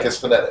feel like is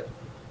phonetic.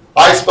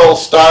 I spell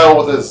style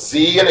with a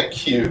Z and a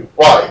Q.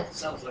 Why?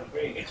 Sounds like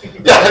me.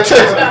 Yeah, it is.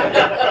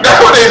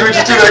 Nowadays we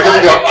just do that because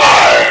we go,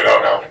 I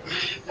don't know.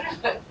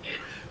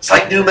 It's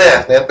like new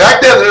math, man. Back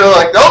then they were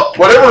like, nope,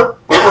 whatever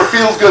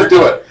feels good,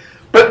 do it.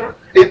 But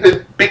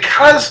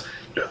because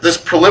this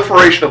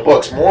proliferation of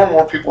books, more and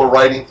more people are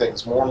writing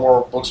things, more and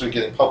more books are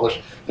getting published,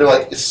 they're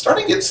like, it's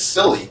starting to get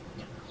silly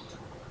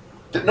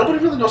that nobody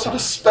really knows how to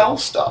spell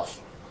stuff.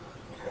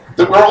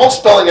 That we're all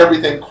spelling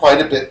everything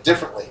quite a bit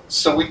differently.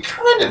 So we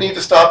kind of need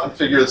to stop and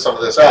figure some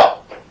of this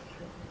out.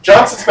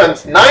 Johnson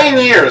spends 9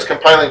 years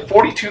compiling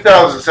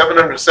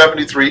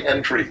 42,773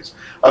 entries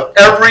of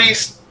every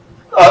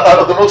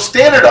of the most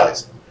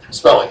standardized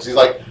spellings. He's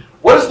like,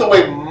 what is the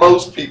way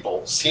most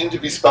people seem to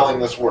be spelling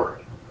this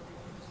word?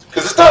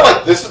 Because it's not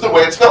like this is the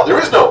way it's spelled. There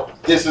is no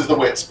this is the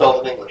way it's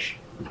spelled in English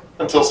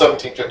until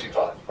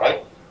 1755,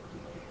 right?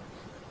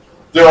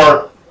 There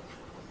are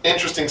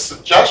interesting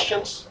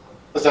suggestions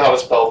as to how to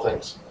spell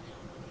things.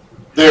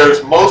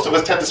 Most of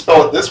us tend to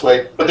spell it this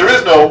way, but there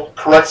is no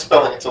correct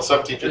spelling until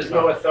 1755. There's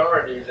no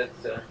authority that,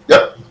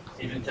 Yep.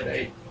 even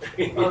today.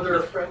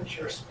 Other French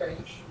or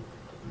Spanish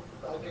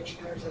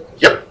dictionaries?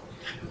 Yep.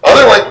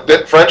 Other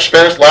like French,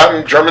 Spanish,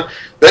 Latin, German,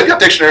 they've got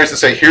dictionaries that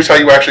say, here's how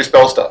you actually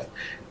spell stuff.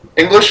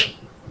 English,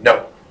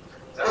 no.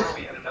 Is that how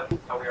we ended up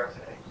how we are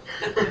today?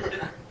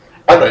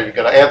 I'm not even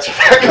going to answer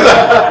that because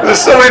there's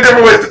so many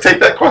different ways to take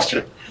that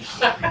question.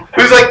 It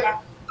was like,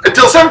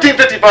 until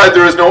 1755,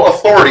 there is no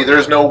authority. There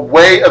is no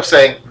way of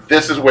saying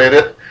this is the way it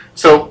is.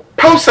 So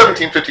post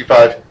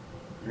 1755,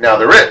 now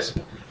there is.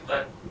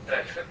 But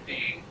that could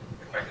be,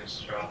 if I could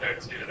just throw out there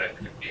too, that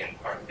could be in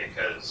part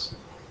because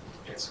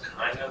it's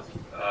kind of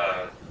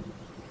an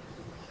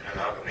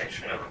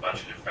amalgamation of a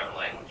bunch of different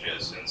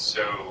languages, and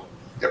so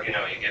Yep. you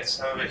get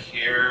some of it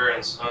here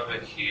and some of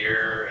it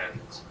here,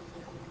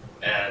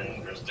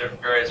 and there's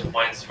different various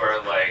points where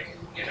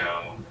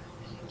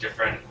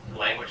different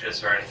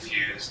languages are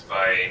infused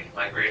by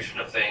migration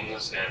of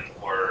things,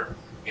 or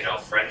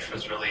French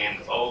was really in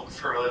vogue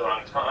for a really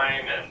long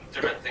time, and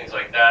different things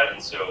like that.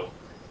 And so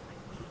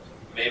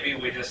maybe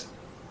it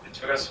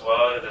took us a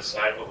while to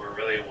decide what we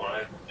really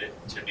wanted it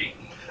to be.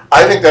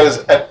 I think that is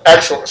an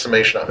excellent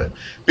summation of it.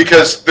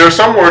 Because there are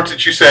some words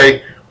that you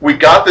say, we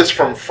got this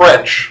from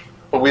French,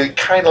 but we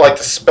kind of like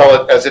to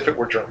spell it as if it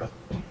were German.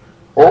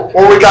 Or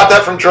we got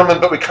that from German,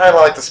 but we kind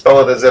of like to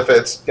spell it as if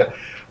it's...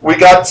 We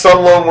got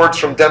some loan words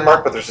from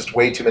Denmark, but there's just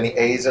way too many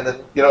A's in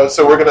it.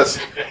 So we're going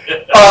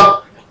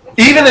to...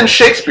 even in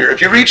Shakespeare,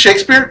 if you read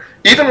Shakespeare,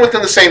 even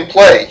within the same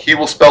play, he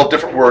will spell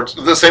different words,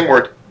 the same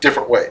word,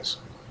 different ways.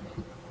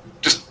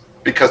 Just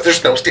because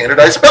there's no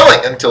standardized spelling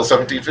until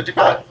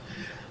 1755.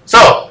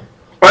 So,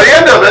 by the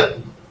end of it,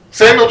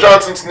 Samuel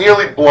Johnson's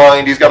nearly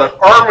blind. He's got an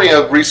army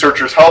of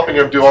researchers helping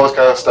him do all this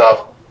kind of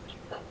stuff.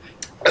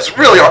 It's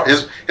really hard.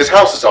 His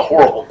house is a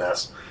horrible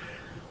mess.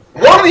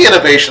 One of the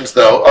innovations,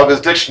 though, of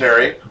his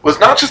dictionary was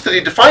not just that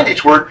he defined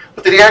each word,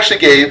 but that he actually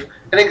gave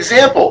an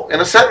example in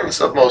a sentence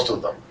of most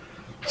of them.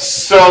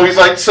 So he's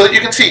like, so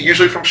you can see,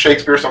 usually from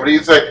Shakespeare, somebody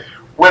would say,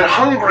 when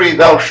hungry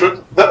thou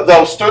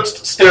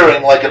stoodst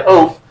staring like an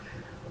oaf,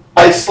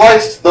 I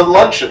sliced the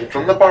luncheon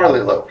from the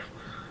barley loaf.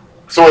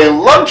 So a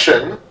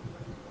luncheon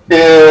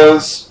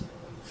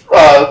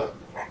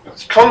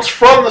comes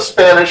from the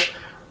Spanish,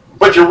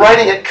 but you're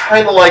writing it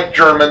kind of like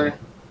German,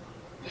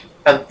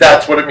 and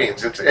that's what it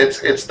means.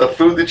 It's the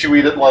food that you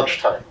eat at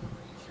lunchtime.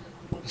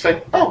 It's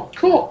like, oh,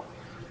 cool.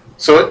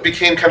 So it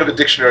became kind of a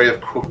dictionary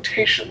of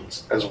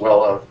quotations as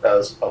well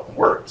as of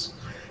words.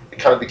 It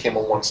kind of became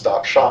a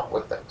one-stop shop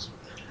with things.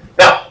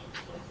 Now,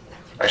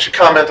 I should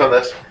comment on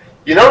this.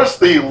 You notice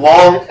the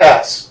long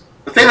S.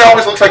 The thing that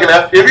always looks like an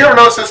F. Have you ever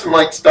noticed this in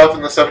like stuff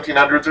in the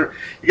 1700s? Or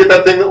you get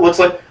that thing that looks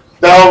like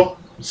thou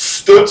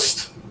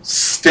stoodst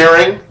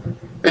staring,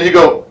 and you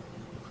go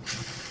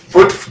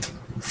foot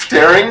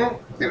staring.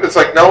 It's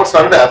like, no, it's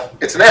not an F.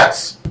 It's an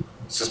S.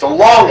 It's just a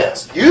long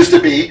S. It used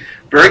to be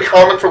very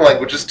common for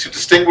languages to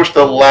distinguish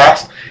the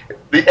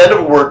end of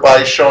a word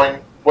by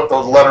showing what the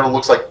letter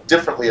looks like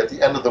differently at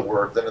the end of the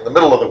word than in the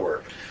middle of the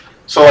word.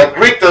 So like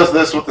Greek does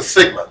this with the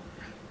sigma.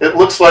 It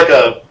looks like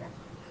a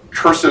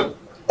cursive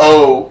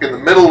O in the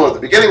middle or the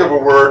beginning of a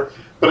word,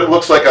 but it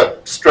looks like a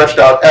stretched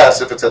out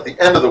S if it's at the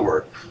end of the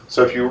word.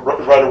 So if you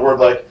write a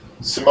word like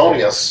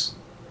simonius,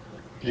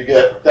 you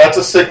get that's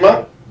a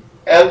sigma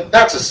and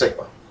that's a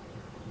sigma.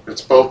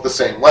 It's both the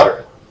same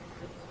letter.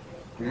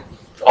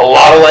 A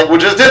lot of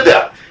languages did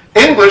that.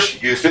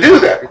 English used to do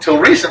that until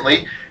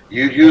recently.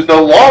 You'd use the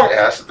long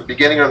S at the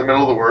beginning or the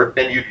middle of the word,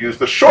 and you'd use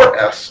the short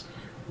S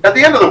at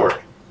the end of the word.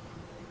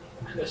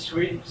 The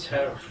Swedes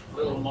have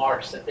little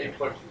marks that they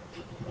put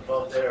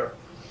above their.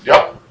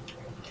 Yep.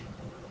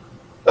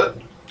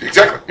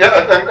 Exactly.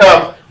 Yeah,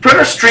 and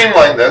printers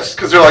streamline this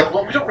because they're like,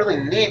 well, we don't want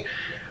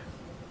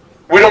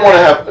to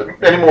have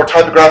any more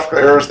typographical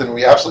errors than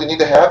we absolutely need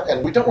to have,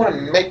 and we don't want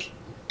to make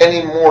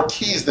any more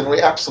keys than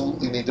we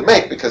absolutely need to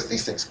make because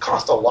these things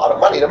cost a lot of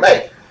money to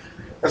make.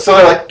 And so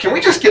they're like, can we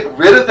just get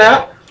rid of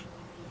that?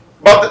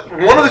 But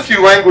one of the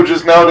few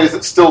languages nowadays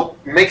that still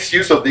makes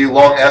use of the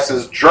long S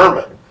is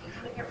German.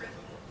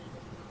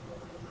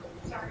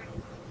 Sorry.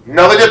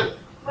 No, they didn't.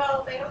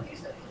 Well, they don't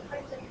use it for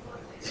print anymore.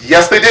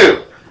 Yes, they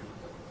do.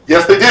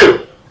 Yes, they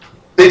do.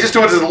 They just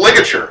do it as a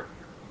ligature.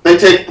 They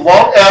take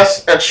long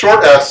S and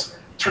short S,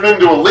 turn it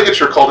into a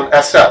ligature called an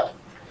SF.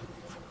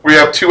 We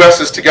have two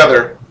S's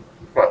together.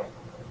 What?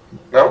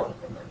 No?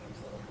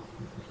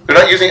 They're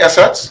not using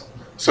SX?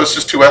 So it's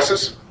just two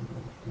S's?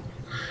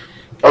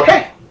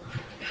 Okay.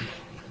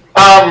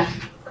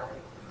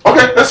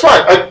 Okay, that's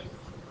fine.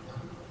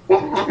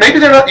 Well, maybe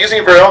they're not using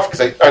it very often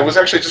because I was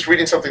actually just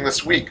reading something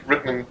this week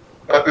written in,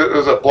 it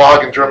was a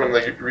blog in German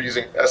that were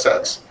using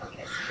SX.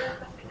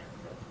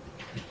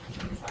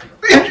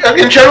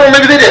 In general,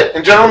 maybe they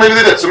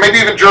did. So maybe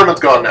even German's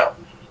gone now.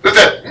 That's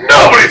it.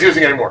 Nobody's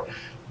using it anymore.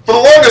 For the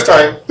longest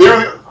time,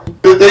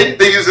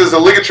 they use it as a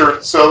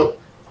ligature. So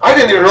I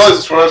didn't even realize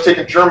this when I was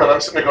taking German.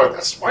 I'm sitting there going,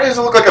 why does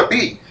it look like a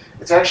B?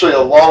 It's actually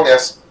a long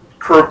S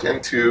curved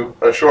into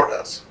a short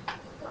S.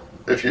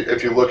 If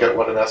you look at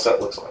what an S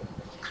looks like.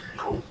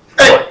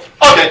 Anyway,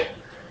 okay.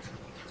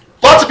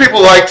 Lots of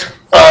people liked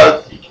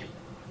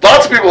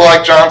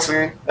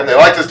Johnson, and they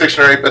liked his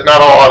dictionary, but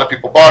not a lot of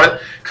people bought it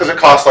because it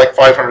cost like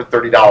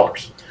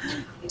 $530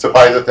 to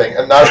buy the thing,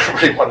 and not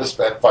everybody wanted to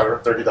spend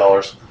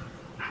 $530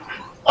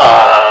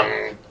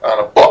 on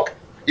a book,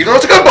 even though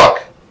it's a good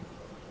book.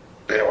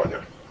 They don't want to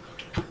do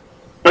it.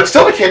 But it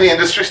still became the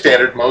industry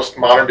standard. Most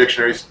modern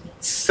dictionaries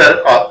set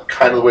it up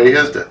kind of the way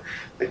his did.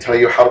 They tell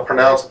you how to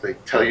pronounce it. They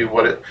tell you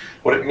what it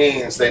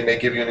means. They may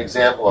give you an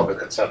example of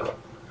it, etc.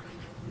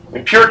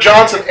 In pure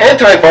Johnson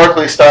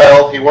anti-Barclay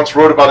style, he once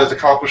wrote about his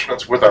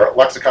accomplishments with our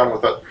lexicon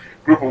with a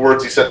group of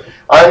words. He said,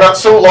 I am not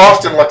so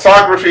lost in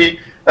lexicography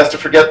as to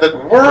forget that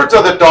words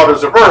are the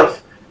daughters of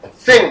earth and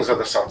things are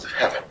the sons of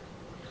heaven.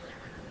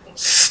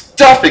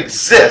 Stuff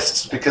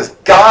exists because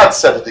God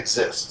said it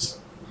exists.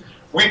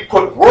 We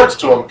put words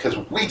to them because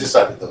we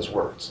decided those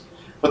words.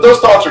 But those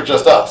thoughts are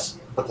just us.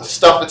 But the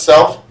stuff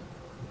itself,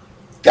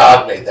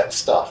 God made that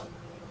stuff.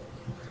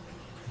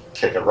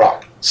 Kick a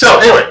rock. So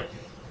anyway,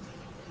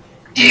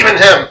 even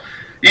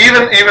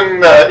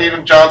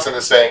Johnson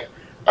is saying,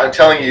 I'm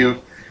telling you,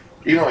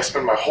 even though I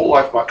spend my whole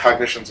life about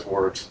cognitions of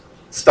words,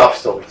 stuff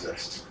still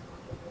exists.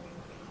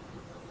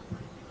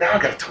 Now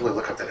I've got to totally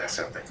look up that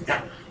SF thing.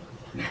 Yeah.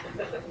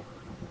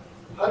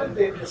 How did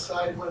they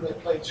decide when they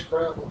played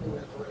Scrabble who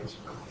had the race?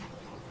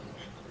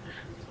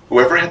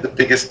 Whoever had the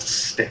biggest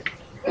stick.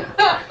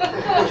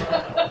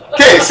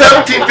 Okay,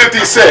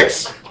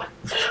 1756.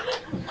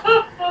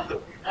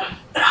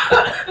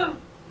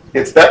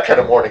 It's that kind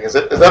of morning, is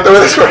it? Is that the way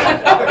this works?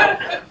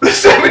 The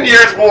 7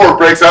 Years' War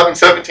breaks out in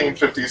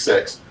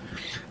 1756.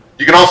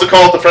 You can also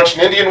call it the French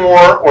and Indian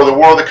War, or the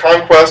War of the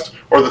Conquest,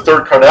 or the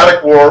Third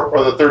Carnatic War,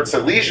 or the Third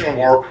Silesian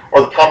War,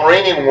 or the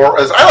Pomeranian War,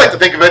 as I like to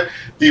think of it,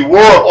 the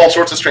war of all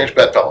sorts of strange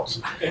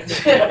bedfellows.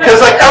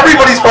 Because like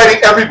everybody's fighting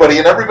everybody,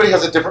 and everybody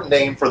has a different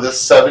name for this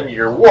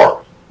 7-year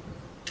war.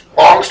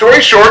 Long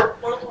story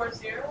short, World War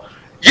II?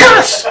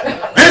 yes!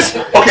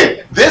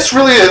 This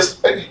really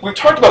is, we've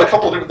talked about a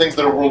couple of different things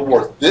that are world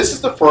wars. This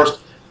is the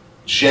first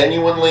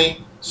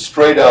genuinely,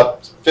 straight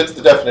up, fits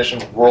the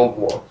definition of world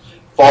war.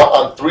 Fought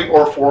on 3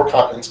 or 4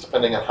 continents,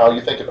 depending on how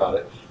you think about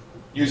it,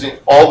 using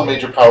all the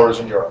major powers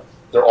in Europe.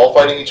 They're all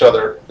fighting each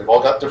other, they've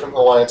all got different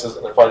alliances,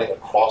 and they're fighting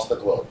across the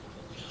globe.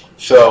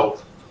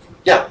 So,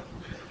 yeah.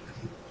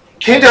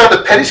 Came down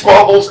to petty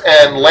squabbles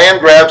and land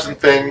grabs and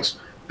things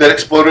that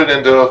exploded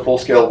into a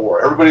full-scale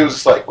war. Everybody was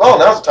just like, well,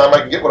 now's the time I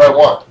can get what I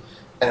want.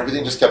 And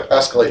everything just kept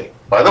escalating.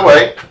 By the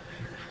way,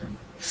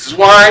 this is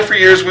why for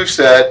years we've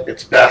said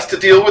it's best to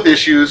deal with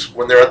issues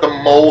when they're at the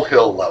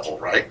molehill level,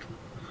 right?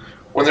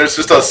 When there's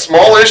just a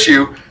small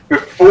issue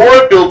before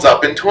it builds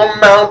up into a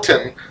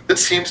mountain that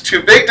seems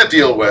too big to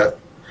deal with,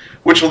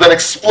 which will then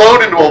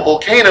explode into a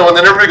volcano, and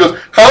then everybody goes,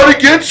 how did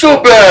it get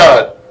so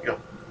bad?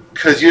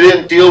 Because you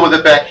didn't deal with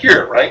it back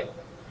here, right?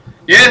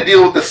 You didn't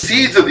deal with the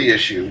seeds of the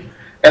issue,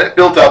 and it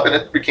built up and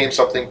it became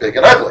something big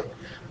and ugly.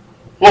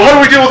 Well, how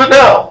do we deal with it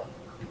now?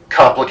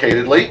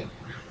 Complicatedly.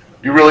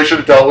 You really should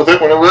have dealt with it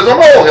when it was a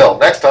molehill.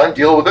 Next time,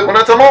 deal with it when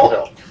it's a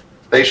molehill.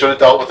 They should have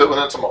dealt with it when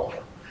it's a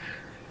molehill.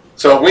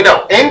 So we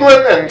know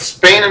England and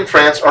Spain and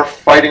France are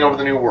fighting over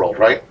the New World,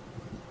 right?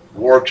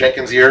 War of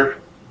Jenkins'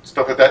 Ear,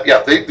 stuff like that.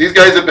 Yeah, these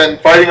guys have been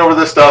fighting over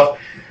this stuff,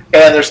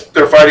 and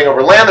they're fighting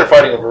over land. They're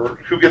fighting over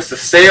who gets to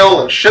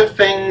sail and ship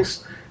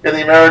things in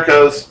the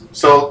Americas.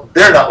 So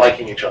they're not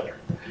liking each other.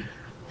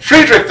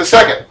 Friedrich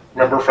II,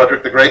 remember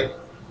Frederick the Great?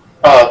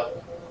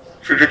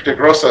 Friedrich de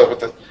Grosse with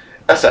the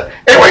S.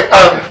 Anyway,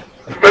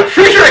 but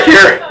Friedrich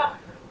here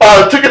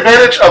took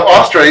advantage of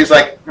Austria. He's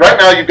like, right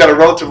now you've got a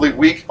relatively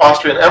weak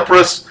Austrian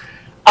empress.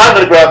 I'm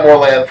going to grab more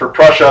land for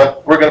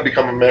Prussia. We're going to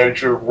become a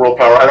major world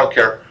power. I don't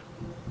care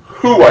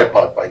who I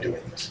bug by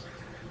doing this.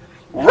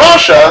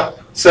 Russia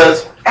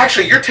says,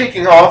 actually, you're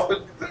taking off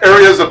the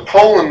areas of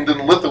Poland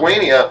and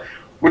Lithuania,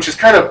 which is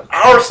kind of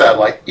our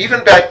satellite.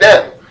 Even back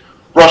then,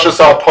 Russia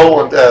saw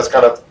Poland as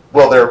kind of,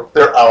 well,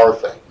 they're our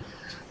thing.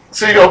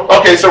 So you go,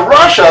 okay, so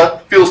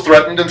Russia feels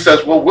threatened and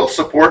says, well, we'll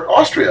support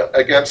Austria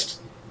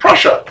against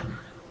Prussia.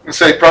 And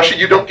say, Prussia,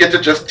 you don't get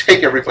to just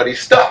take everybody's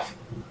stuff.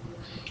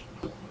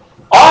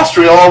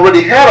 Austria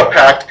already had a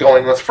pact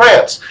going with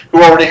France,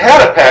 who already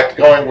had a pact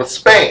going with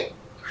Spain,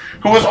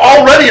 who was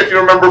already, if you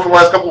remember from the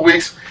last couple of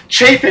weeks,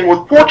 chafing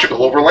with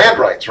Portugal over land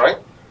rights, right?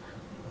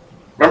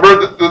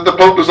 Remember, the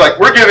Pope was like,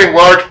 we're giving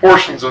large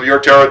portions of your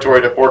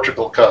territory to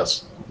Portugal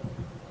because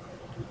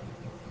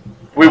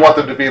we want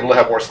them to be able to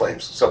have more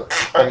slaves. So,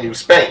 on you,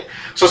 Spain.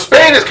 So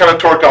Spain is kind of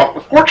torqued off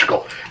with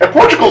Portugal. And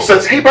Portugal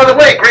says, hey, by the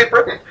way, Great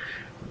Britain,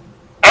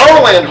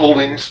 our land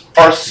holdings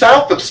are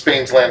south of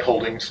Spain's land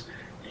holdings.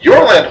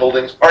 Your land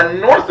holdings are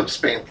north of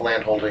Spain's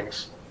land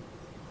holdings.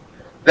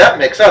 That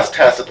makes us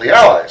tacitly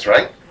allies,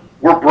 right?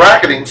 We're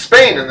bracketing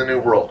Spain in the New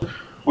World.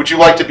 Would you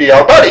like to be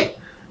our buddy?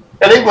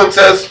 And England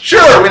says,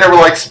 sure, we never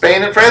liked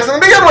Spain and France to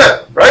begin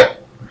with, right?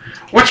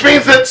 Which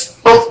means that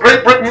both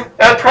Great Britain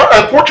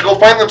and Portugal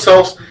find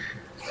themselves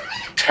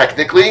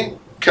technically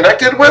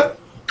connected with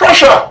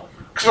Prussia.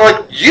 Because they're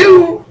like,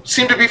 you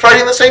seem to be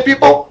fighting the same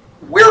people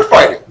we're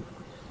fighting.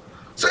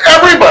 So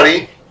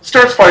everybody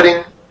starts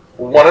fighting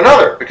one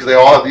another because they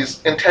all have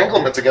these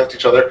entanglements against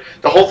each other.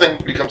 The whole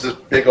thing becomes this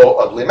big old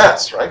ugly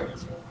mess, right?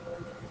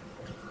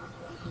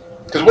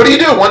 Because what do you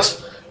do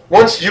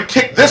once you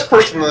kick this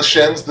person in the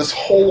shins? This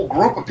whole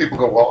group of people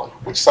go, well,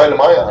 which side am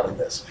I on in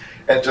this?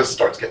 And it just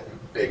starts getting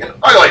big and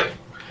ugly.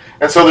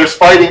 And so there's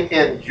fighting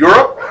in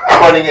Europe,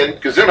 fighting in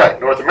Gesundheit,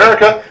 North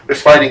America.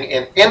 There's fighting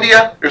in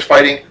India. There's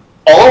fighting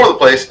all over the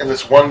place in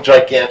this one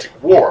gigantic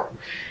war.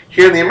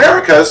 Here in the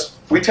Americas,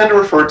 we tend to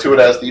refer to it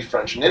as the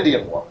French and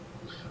Indian War.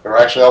 There are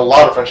actually a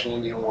lot of French and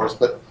Indian wars,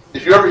 but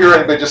if you ever hear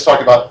anybody just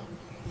talk about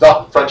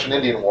the French and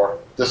Indian War,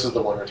 this is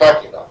the one you're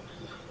talking about.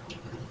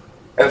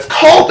 And it's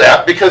called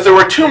that because there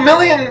were 2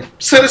 million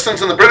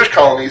citizens in the British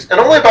colonies and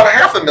only about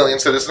 500,000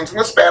 citizens in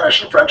the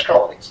Spanish and French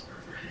colonies.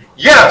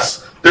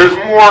 Yes, there's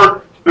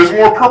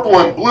more purple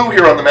and blue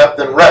here on the map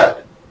than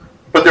red,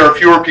 but there are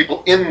fewer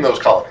people in those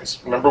colonies.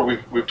 Remember,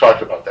 we've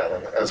talked about that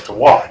as to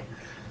why.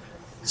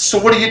 So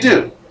what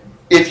do?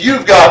 If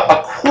you've got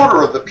a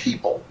quarter of the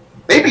people,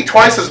 maybe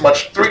twice as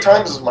much, 3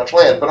 times as much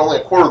land, but only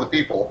a quarter of the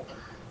people,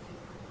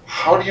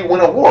 how do you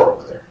win a war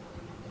over there?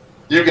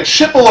 You can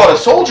ship a lot of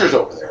soldiers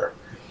over there,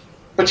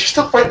 but you're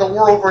still fighting the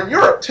war over in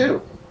Europe,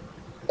 too.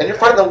 And you're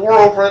fighting the war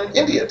over in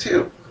India,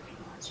 too.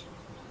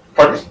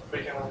 Pardon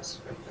me?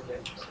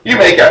 You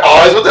make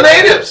allies with the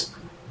natives.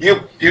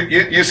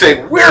 You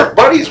say, we're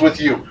buddies with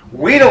you.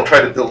 We don't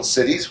try to build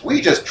cities.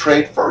 We just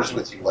trade furs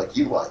with you like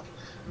you like.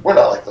 We're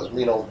not like those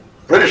mean old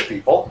British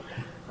people.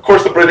 Of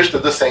course, the British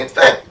did the same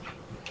thing.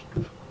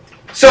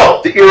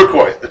 So, the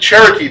Iroquois, the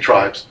Cherokee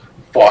tribes,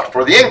 fought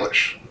for the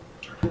English.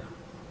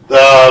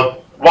 The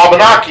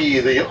Wabanaki,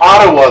 the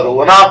Ottawa, the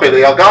Lenape,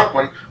 the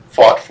Algonquin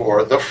fought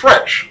for the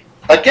French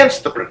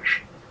against the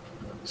British.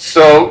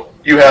 So,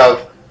 you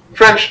have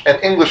French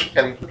and English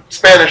and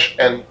Spanish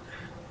and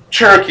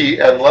Cherokee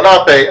and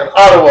Lenape and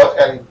Ottawa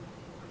and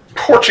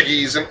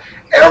Portuguese and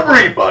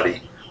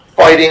everybody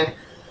fighting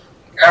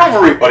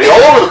everybody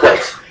all over the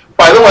place.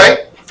 By the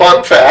way,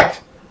 fun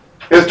fact,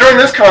 is during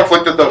this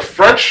conflict that the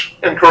French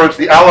encouraged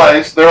their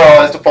allies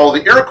to follow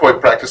the Iroquois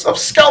practice of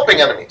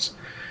scalping enemies.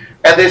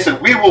 And they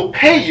said, we will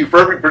pay you for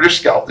every British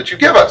scalp that you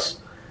give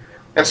us.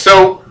 And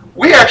so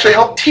we actually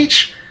helped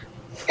teach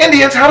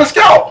Indians how to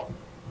scalp.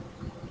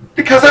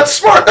 Because that's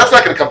smart. That's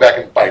not going to come back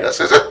and bite us,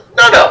 is it?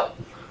 No.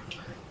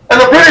 And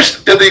the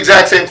British did the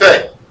exact same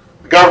thing.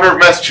 The governor of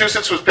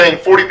Massachusetts was paying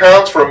 40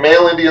 pounds for a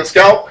male Indian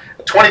scalp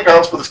and 20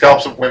 pounds for the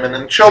scalps of women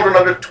and children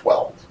under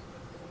 12.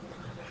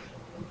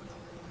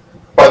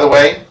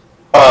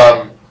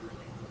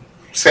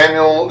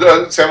 Samuel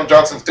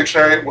Johnson's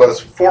dictionary was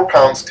 4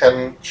 pounds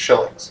 10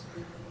 shillings,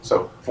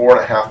 so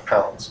 4.5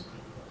 pounds,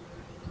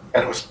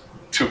 and it was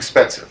too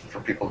expensive for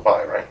people to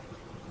buy, right?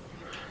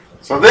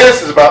 So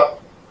this is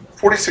about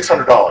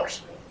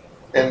 $4,600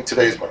 in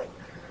today's money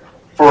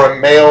for a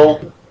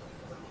male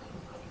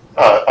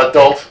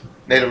adult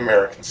Native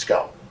American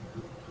scalp.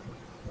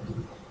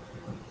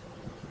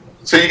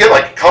 So you get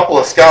like a couple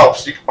of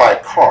scalps, you can buy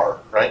a car,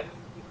 right?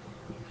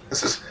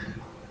 This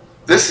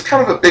is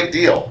kind of a big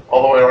deal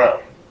all the way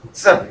around. This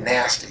is a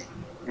nasty,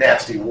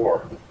 nasty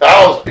war.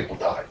 Thousands of people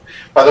died.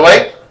 By the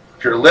way,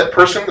 if you're a lit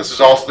person, this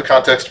is also the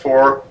context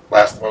for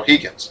Last of the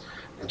Mohicans,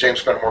 the James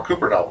Fenimore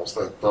Cooper novels,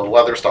 the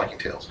Leather Stocking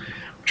Tales,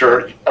 which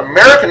are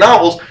American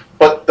novels,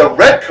 but the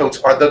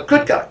redcoats are the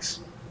good guys.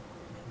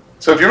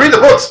 So if you read the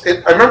books,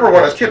 I remember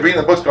when I was a kid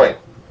reading the books going,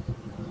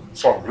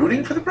 so I'm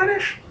rooting for the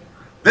British?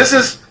 This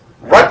is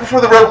right before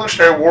the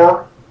Revolutionary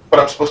War, but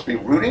I'm supposed to be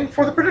rooting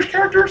for the British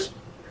characters?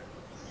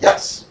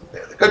 Yes,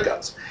 they're the good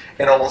guys.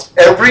 In almost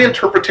every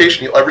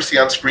interpretation you'll ever see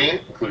on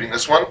screen, including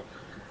this one,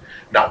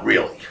 not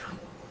really.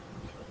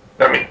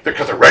 I mean,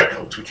 because they're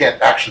redcoats. We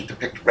can't actually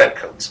depict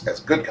redcoats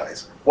as good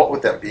guys. What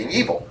with them being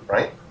evil,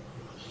 right?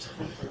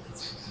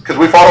 Because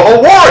we fought a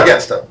whole war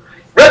against them.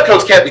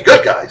 Redcoats can't be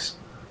good guys.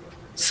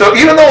 So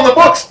even though in the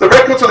books the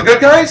redcoats are the good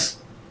guys,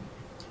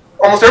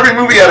 almost every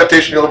movie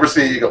adaptation you'll ever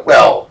see, you go,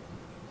 well,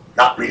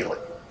 not really.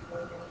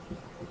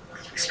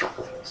 We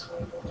struggle with this.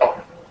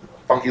 Oh,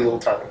 funky little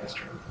time in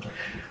history.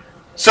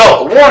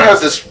 So the war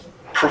has this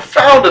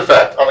profound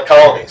effect on the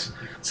colonies.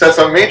 It sets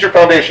a major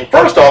foundation.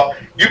 First off,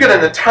 you get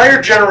an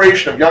entire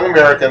generation of young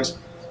Americans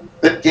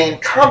that gain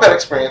combat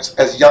experience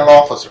as young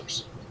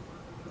officers.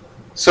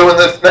 So in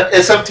the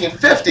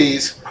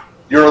 1750s,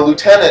 you're a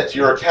lieutenant,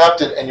 you're a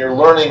captain, and you're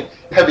learning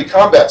heavy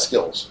combat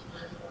skills.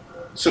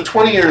 So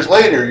 20 years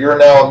later, you're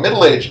now a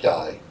middle-aged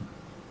guy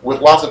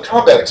with lots of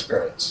combat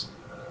experience.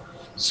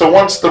 So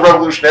once the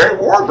Revolutionary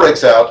War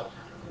breaks out,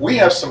 we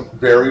have some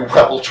very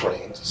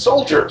well-trained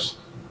soldiers.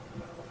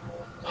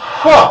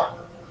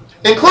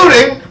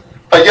 Including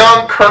a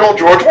young Colonel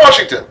George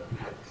Washington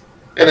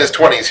in his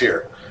 20s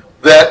here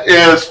that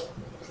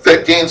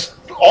gains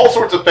all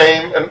sorts of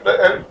fame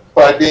and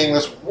by being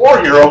this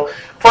war hero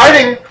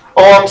fighting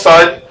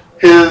alongside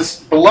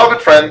his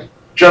beloved friend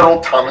General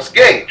Thomas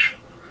Gage.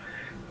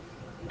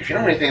 If you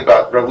know anything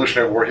about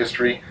Revolutionary War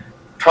history,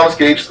 Thomas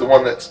Gage is the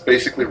one that's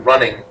basically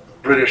running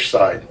British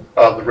side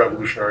of the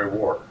Revolutionary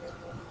War.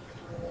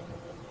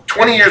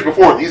 20 years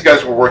before, these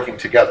guys were working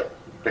together.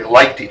 They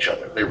liked each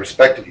other. They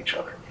respected each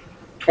other.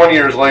 20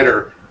 years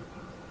later,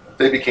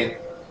 they became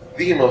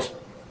the most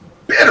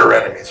bitter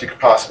enemies you could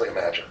possibly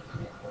imagine.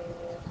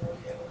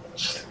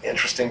 It's just an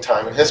interesting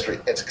time in history.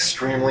 It's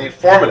extremely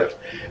formative.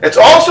 It's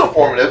also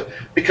formative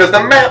because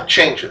the map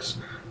changes.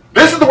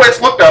 This is the way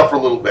it's looked out for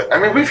a little bit. I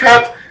mean, we've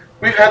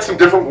had some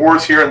different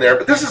wars here and there,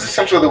 but this is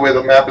essentially the way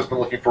the map has been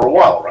looking for a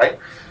while, right?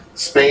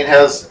 Spain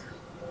has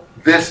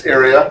this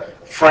area,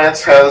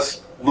 France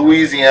has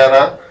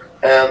Louisiana,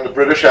 and the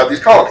British have these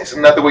colonies.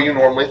 Isn't that the way you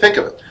normally think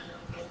of it?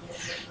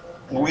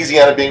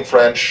 Louisiana being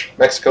French,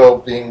 Mexico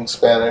being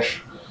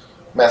Spanish,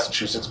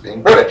 Massachusetts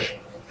being British.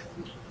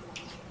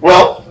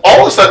 Well,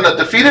 all of a sudden, a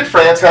defeated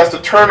France has to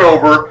turn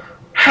over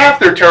half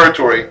their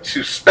territory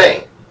to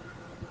Spain.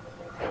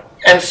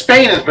 And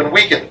Spain has been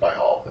weakened by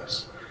all of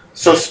this.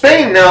 So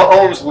Spain now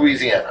owns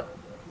Louisiana.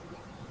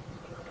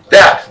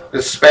 That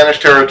is Spanish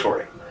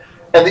territory.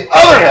 And the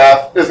other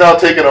half is now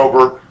taken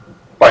over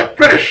by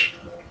British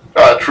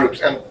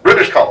troops and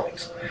British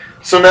colonies.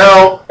 So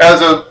now, as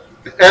the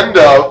end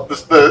of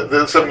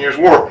the 7 Years'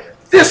 War,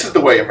 this is the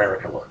way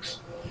America looks.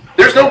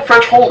 There's no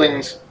French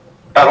holdings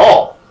at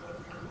all.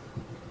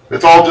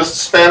 It's all just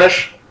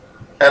Spanish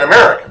and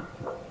American.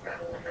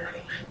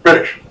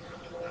 British.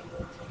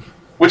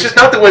 Which is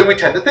not the way we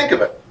tend to think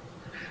of it.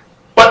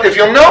 But if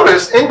you'll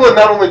notice, England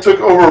not only took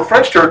over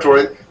French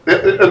territory,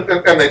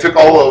 and they took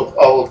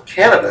all of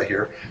Canada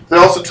here, they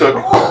also took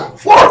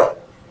Florida.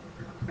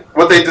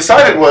 What they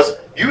decided was,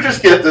 you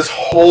just get this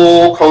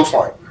whole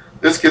coastline.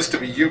 This gets to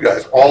be you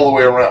guys all the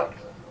way around.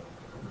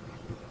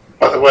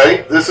 By the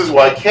way, this is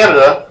why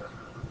Canada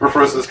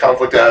refers to this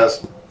conflict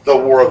as the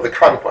War of the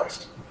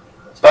Conquest.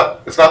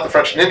 It's not the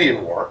French and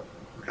Indian War,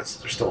 because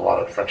there's still a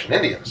lot of French and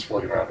Indians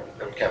floating around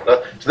in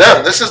Canada. To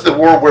them, this is the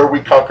war where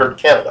we conquered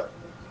Canada.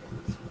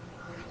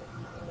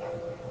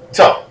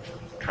 So,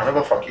 kind of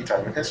a funky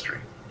time in history.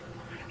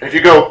 And if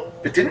you go,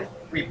 but didn't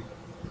we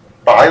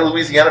buy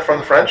Louisiana from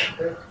the French?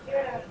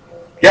 Yeah.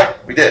 Yeah,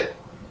 we did.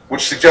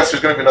 Which suggests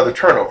there's going to be another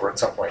turnover at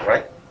some point,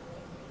 right?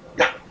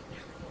 Yeah.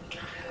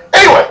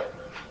 Anyway,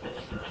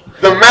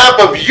 the map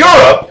of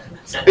Europe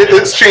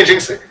is changing.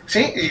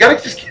 See, you got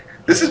to just.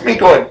 This is me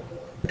going.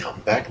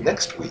 Come back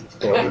next week.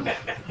 You know,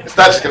 it's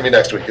not just going to be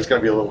next week. It's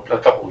going to be a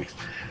couple weeks.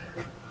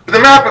 But the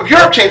map of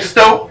Europe changes,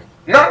 though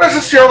not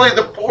necessarily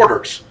the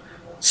borders.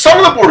 Some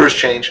of the borders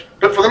change,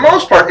 but for the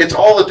most part, it's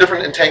all the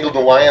different entangled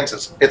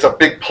alliances. It's a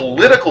big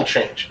political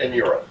change in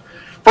Europe.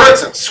 For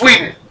instance,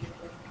 Sweden.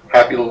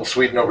 Happy little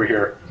Sweden over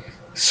here.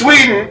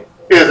 Sweden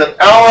is an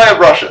ally of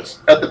Russia's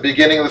at the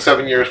beginning of the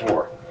 7 Years'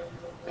 War.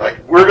 Like,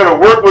 we're going to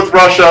work with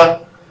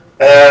Russia,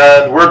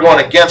 and we're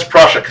going against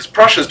Prussia, because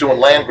Prussia's doing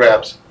land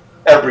grabs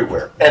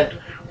everywhere. And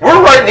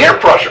we're right near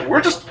Prussia. We're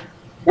just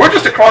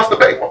across the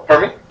bay. Well,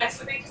 pardon me? I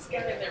said they just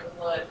get it in their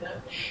blood.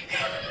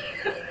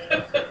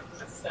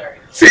 Sorry.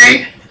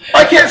 See?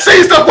 I can't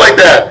say stuff like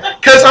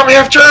that, because I'm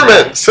half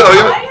German. So,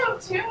 I am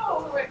too.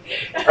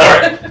 all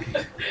right.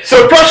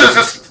 So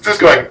Prussia's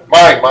just going,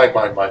 mine,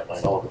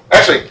 all over.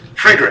 Actually,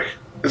 Friedrich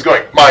is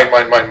going, mine,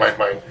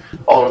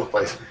 all over the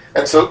place.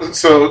 And so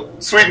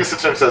Sweden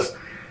sits there and says,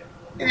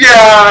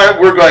 yeah,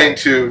 we're going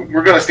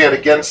to stand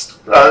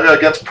against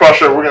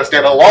Prussia. We're going to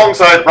stand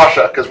alongside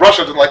Russia, because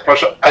Russia doesn't like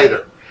Prussia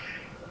either.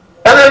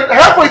 And then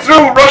halfway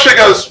through, Russia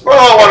goes,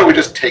 well, why don't we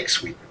just take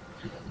Sweden?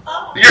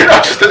 Oh. You're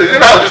not just an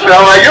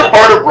ally, you're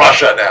part of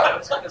Russia I now.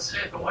 was going to say,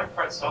 the white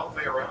part's all the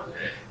way around it.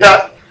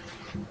 Yeah.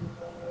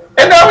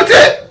 And now it's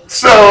it.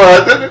 So,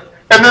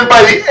 and then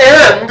by the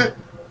end,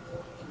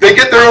 they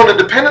get their own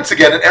independence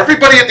again, and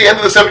everybody at the end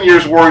of the 7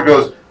 Years' War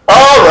goes,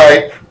 all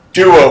right,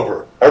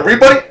 do-over.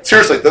 Everybody,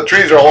 seriously, the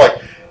treaties are all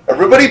like,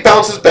 everybody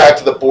bounces back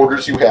to the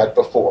borders you had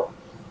before.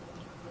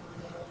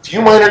 A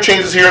few minor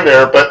changes here and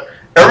there, but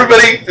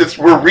everybody,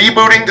 we're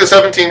rebooting to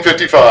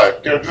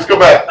 1755. Just go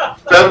back.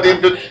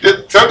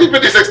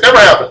 1756 never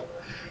happened.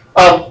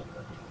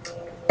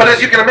 But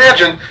as you can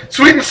imagine,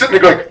 Sweden's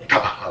sitting there going,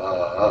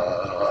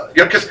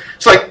 because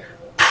it's like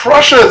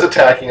Prussia is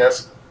attacking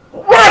us,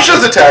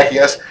 Russia's attacking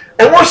us,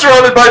 and we're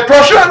surrounded by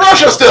Prussia and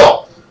Russia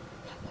still.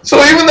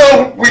 So even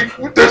though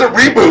there's a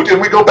reboot and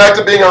we go back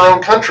to being our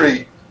own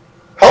country,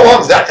 how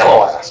long is that going to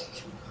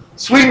last?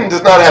 Sweden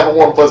does not have a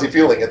warm, fuzzy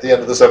feeling at the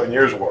end of the 7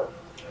 Years' War.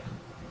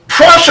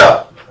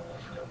 Prussia!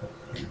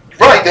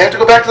 Right, they have to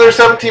go back to their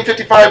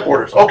 1755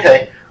 borders.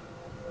 Okay.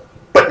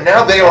 But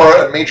now they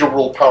are a major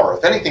world power.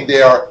 If anything,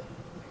 they are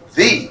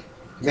the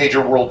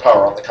major world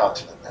power on the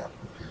continent now.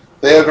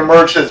 They have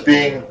emerged as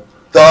being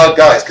the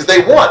guys, because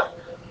they won.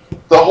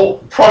 The whole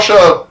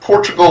Prussia,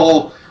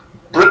 Portugal,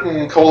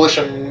 Britain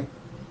coalition,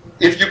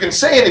 if you can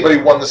say anybody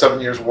won the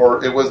 7 Years'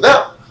 War, it was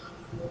them.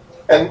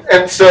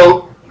 And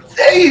so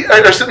they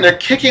are sitting there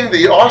kicking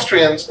the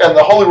Austrians and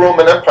the Holy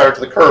Roman Empire to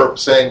the curb,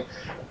 saying,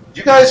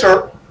 you guys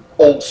are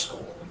old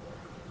school.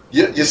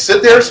 You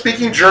sit there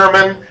speaking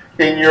German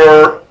in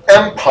your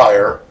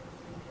empire,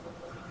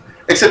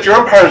 except your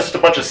empire is just a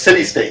bunch of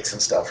city-states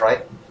and stuff,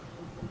 right?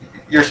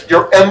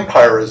 Your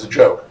empire is a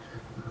joke.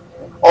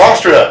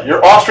 Austria,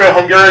 your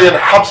Austria-Hungarian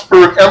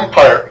Habsburg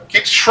Empire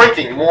keeps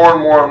shrinking more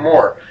and more and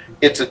more.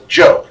 It's a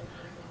joke.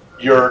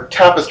 Your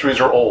tapestries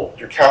are old.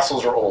 Your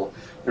castles are old.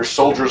 Your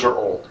soldiers are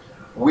old.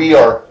 We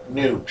are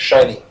new,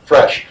 shiny,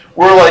 fresh.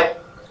 We're like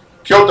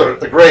Piotr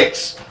the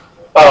Great's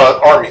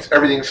armies.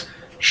 Everything's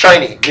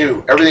shiny,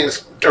 new.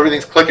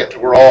 Everything's clicking.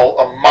 We're all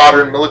a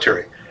modern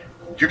military.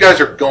 You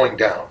guys are going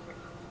down.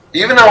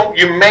 Even though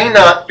you may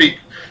not be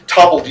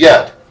toppled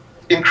yet,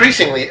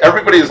 increasingly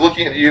everybody is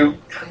looking at you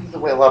kind of the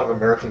way a lot of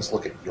Americans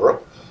look at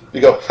Europe.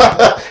 You go,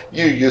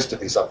 you used to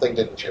be something,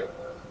 didn't you?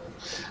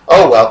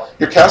 Oh, well,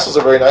 your castles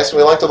are very nice, and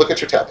we like to look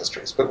at your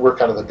tapestries, but we're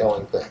kind of the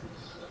going thing.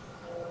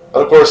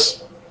 And of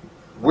course,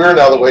 we're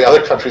now the way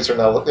other countries are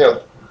now looking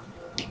at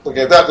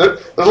that. There's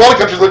a lot of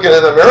countries looking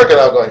at America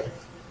now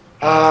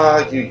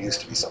going, you used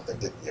to be something,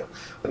 didn't you?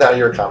 But now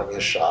your economy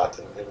is shot,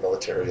 and your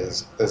military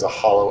is a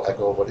hollow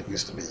echo of what it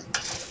used to be.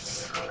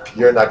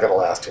 You're not going to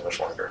last too much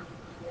longer.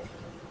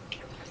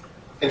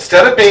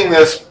 Instead of being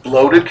this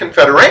bloated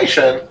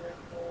confederation,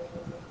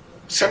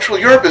 Central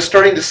Europe is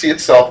starting to see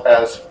itself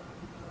as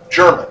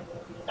German,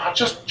 not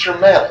just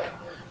Germanic.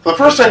 For the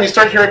first time, you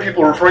start hearing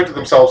people referring to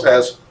themselves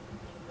as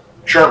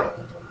German.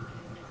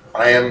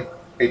 I am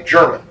a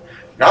German.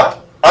 Not,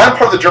 I'm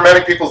part of the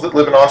Germanic peoples that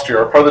live in Austria,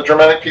 or part of the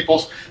Germanic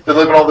peoples that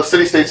live in all the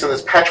city-states in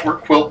this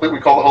patchwork quilt that we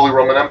call the Holy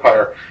Roman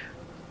Empire.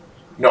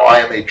 No, I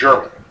am a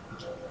German.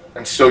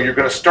 And so you're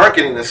going to start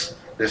getting this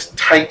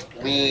tight,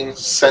 lean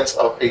sense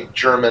of a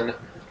German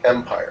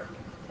empire.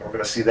 And we're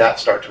going to see that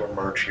start to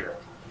emerge here.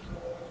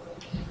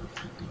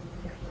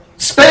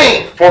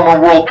 Spain, former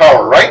world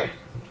power, right?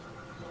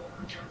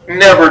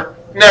 Never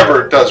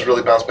does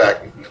really bounce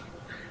back.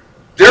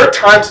 There are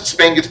times that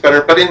Spain gets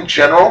better, but in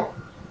general,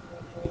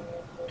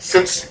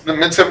 since the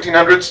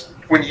mid-1700s,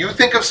 when you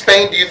think of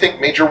Spain, do you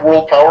think major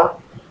world power?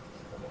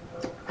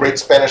 The Great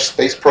Spanish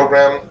Space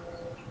Program,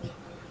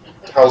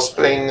 how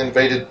Spain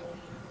invaded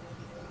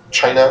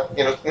China,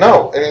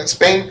 no. I mean,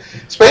 Spain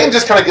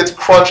just kind of gets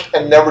crunched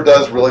and never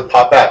does really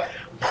pop back.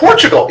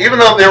 Portugal, even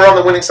though they were on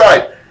the winning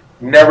side,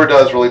 never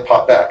does really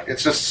pop back.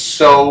 It's just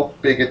so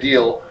big a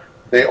deal.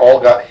 They all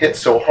got hit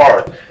so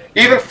hard.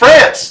 Even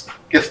France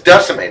gets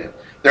decimated.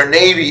 Their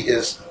navy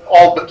is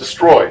all but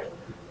destroyed.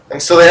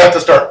 And so they have to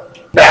start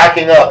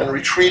backing up and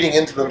retreating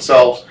into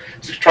themselves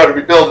to try to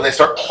rebuild, and they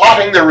start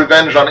plotting their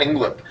revenge on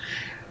England.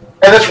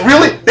 And it's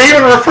really, they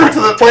even refer to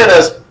the plan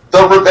as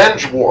the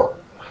Revenge War.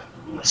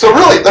 So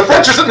really, the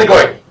French are sitting there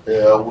going,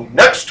 yeah, well,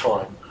 next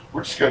time,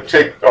 we're just going to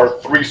take our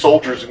 3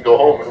 soldiers and go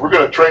home, and we're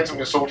going to train some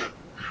new soldiers.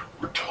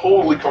 We're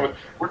totally coming,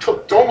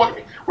 don't look at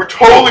me, we're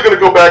totally going to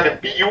go back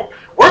and beat you.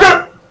 We're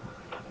going to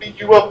beat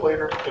you up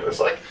later. And it's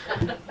like,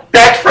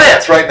 that's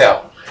France right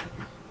now.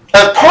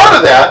 As part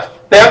of that,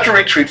 they have to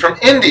retreat from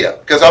India,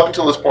 because up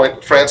until this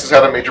point, France has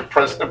had a major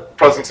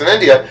presence in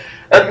India.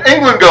 And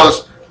England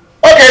goes,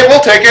 okay, we'll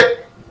take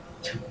it.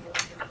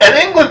 And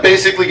England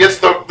basically gets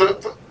the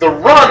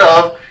run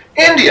of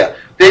India.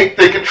 They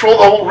control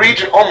the whole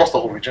region, almost the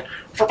whole region,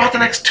 for about the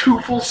next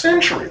 2 full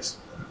centuries.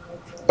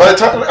 By the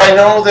time, I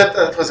know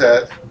that, was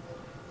that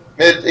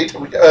mid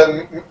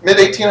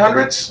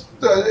 1800s?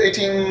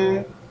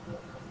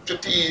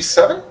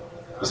 1857?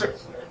 Was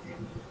it?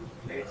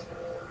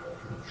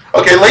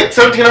 Okay, late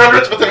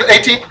 1700s, but then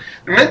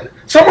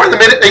somewhere in the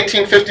mid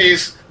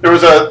 1850s, there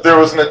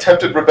was an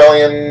attempted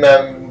rebellion,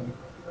 and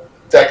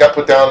that got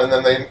put down, and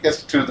then they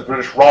instituted the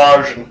British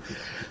Raj, and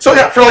so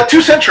yeah, for like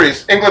 2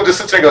 centuries, England just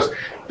sits there and goes,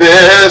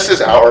 "This is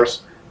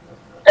ours,"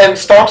 and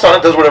stomps on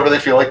it, does whatever they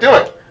feel like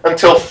doing,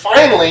 until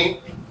finally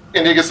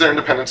India gets their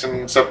independence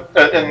in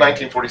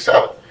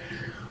 1947.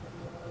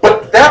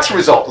 But that's a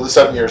result of the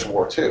 7 Years'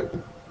 War too.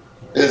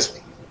 Is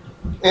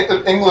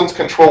England's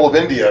control of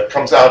India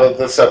comes out of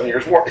the 7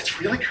 Years' War.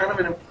 It's really kind of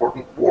an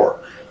important war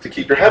to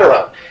keep your head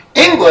around.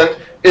 England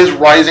is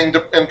rising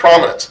in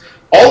prominence.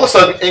 All of a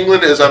sudden,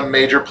 England is a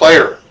major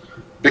player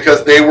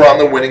because they were on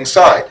the winning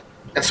side.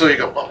 And so you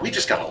go, well, we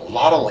just got a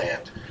lot of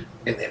land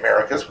in the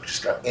Americas. We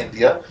just got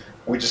India.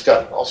 We just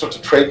got all sorts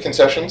of trade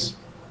concessions.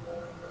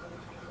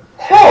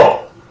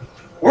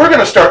 We're going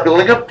to start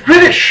building a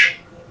British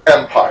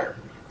Empire.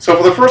 So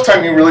for the first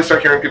time, you really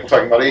start hearing people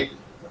talking about a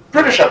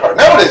British Empire.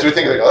 Nowadays, we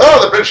think of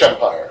the British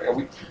Empire. And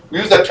we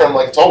use that term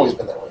like it's always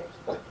been that way.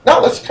 Like,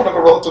 no, that's kind of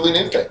a relatively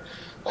new thing.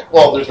 Like,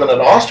 well, there's been an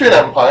Austrian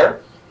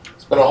Empire.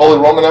 It's been a Holy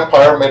Roman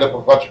Empire made up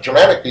of a bunch of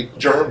Germanic people,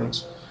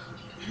 Germans.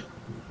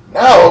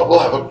 Now we'll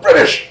have a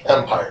British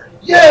Empire.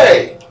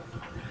 Yay!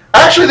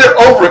 Actually, they're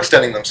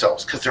overextending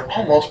themselves because they're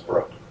almost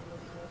broke.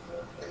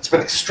 It's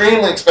been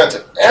extremely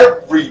expensive.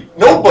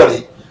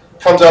 Nobody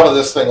comes out of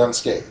this thing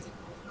unscathed.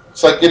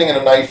 It's like getting in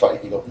a knife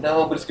fight. You go,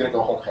 nobody's going to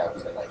go home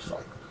happy in a knife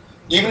fight.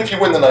 Even if you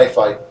win the knife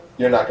fight,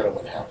 you're not going to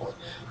win happily.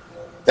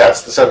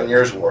 That's the 7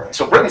 Years' War. And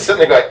so Britain's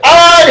sitting there going,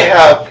 I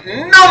have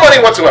no money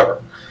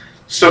whatsoever.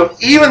 So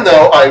even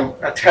though I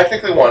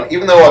technically won,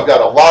 even though I've got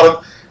a lot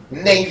of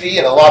navy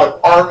and a lot of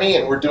army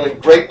and we're doing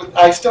great,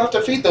 I still have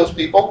to feed those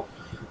people.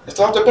 I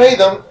still have to pay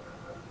them.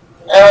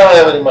 And I don't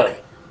have any money.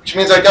 Which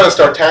means I've got to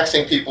start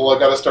taxing people. I've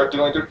got to start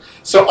doing it.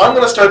 So I'm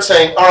going to start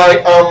saying, all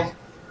right,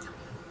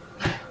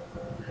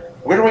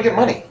 where do I get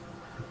money?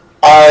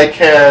 I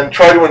can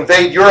try to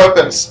invade Europe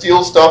and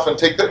steal stuff and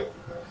take the...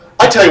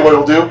 I tell you what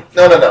it'll do.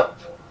 No.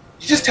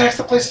 You just tax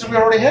the places we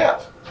already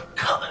have.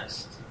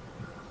 Colonists.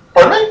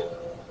 Pardon me?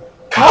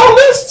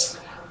 Colonists?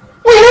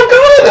 We have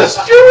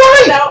colonists. You're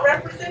right. Without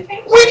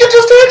representation. We can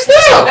just tax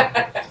them.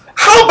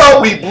 How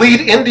about we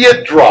bleed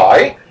India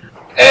dry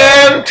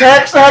and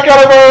tax the heck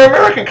out of our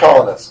American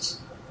colonists?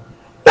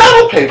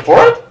 That'll pay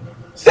for it.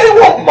 They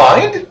won't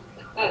mind.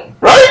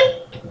 Right?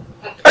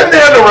 And they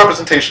have no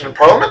representation in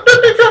Parliament.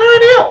 That'd be very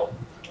ideal.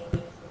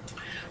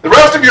 The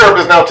rest of Europe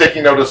is now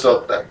taking notice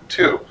of them,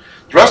 too.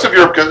 The rest of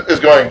Europe is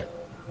going,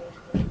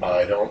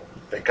 I don't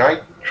think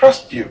I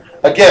trust you.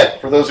 Again,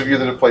 for those of you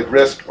that have played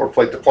Risk or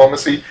played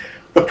Diplomacy,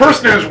 the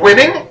person who's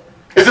winning,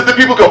 is it the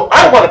people go,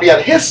 I want to be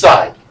on his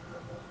side?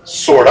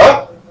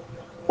 Sorta.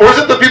 Or is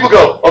it the people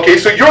go, okay,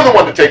 so you're the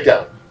one to take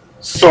down?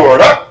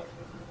 Sorta.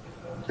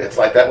 It's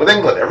like that with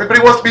England. Everybody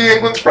wants to be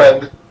England's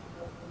friend.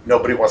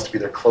 Nobody wants to be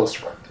their close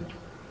friend.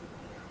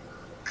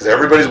 Because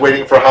everybody's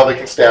waiting for how they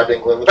can stab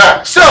England in the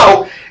back.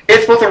 So,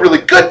 it's both a really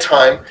good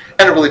time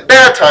and a really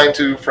bad time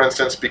to, for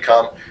instance,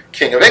 become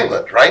King of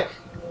England, right?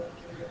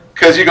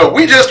 Because you go,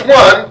 we just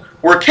won,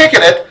 we're kicking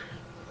it,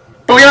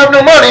 but we have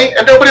no money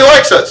and nobody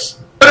likes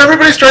us. But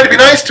everybody's trying to be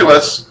nice to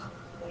us,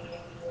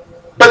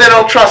 but they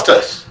don't trust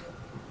us.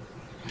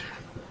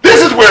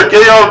 This is where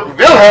Georg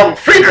Wilhelm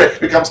Friedrich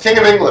becomes King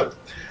of England.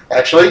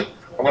 Actually,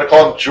 I'm going to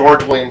call him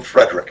George William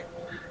Frederick.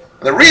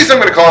 And the reason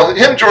I'm going to call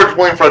him George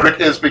William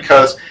Frederick is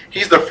because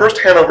he's the first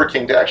Hanover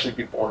king to actually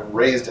be born and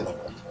raised in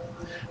England.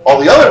 All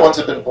the other ones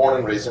have been born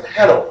and raised in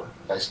Hanover.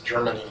 Nice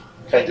Germany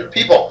kind of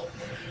people.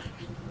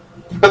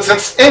 But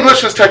since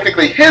English is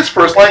technically his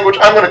first language,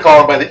 I'm going to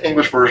call him by the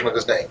English version of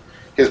his name.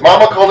 His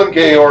mama called him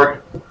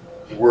Georg.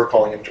 We're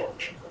calling him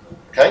George.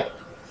 Okay?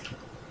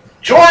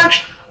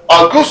 George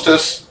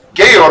Augustus,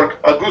 Georg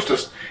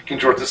Augustus, King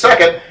George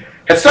II,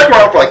 had stuck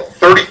around for like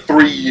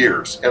 33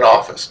 years in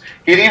office.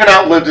 He'd even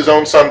outlived his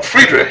own son,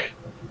 Friedrich.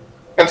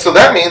 And so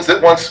that means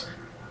that once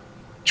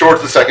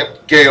George II,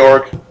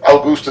 Georg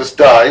Augustus,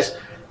 dies,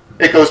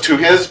 it goes to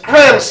his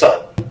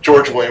grandson,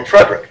 George William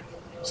Frederick.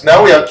 So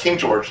now we have King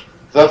George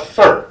III.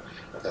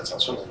 If that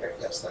sounds familiar,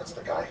 yes, that's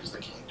the guy who's the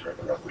king during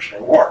the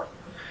Revolutionary War.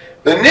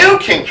 The new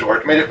King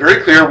George made it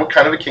very clear what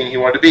kind of a king he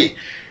wanted to be.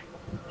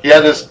 He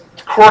had his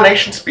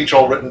coronation speech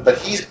all written, but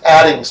he's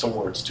adding some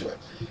words to it.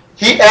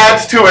 He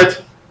adds to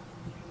it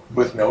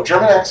with no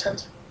German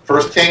accent.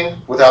 First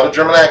king without a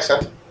German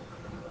accent.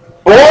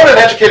 Born and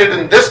educated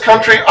in this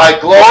country, I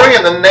glory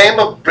in the name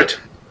of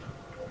Britain.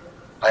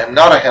 I am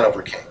not a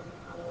Hanover king.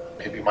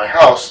 Maybe my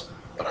house,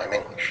 but I'm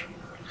English.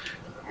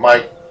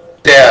 My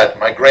dad,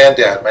 my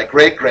granddad, my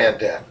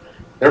great-granddad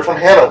They're from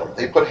Hanover.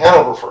 They put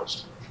Hanover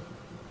first.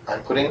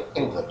 I'm putting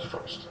England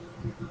first.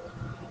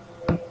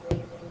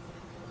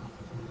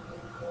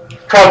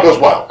 Crowd goes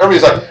wild.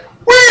 Everybody's like,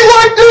 we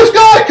like this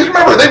guy. Because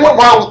remember, they went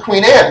wild with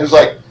Queen Anne, who's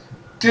like,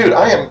 dude,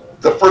 I am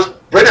the first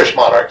British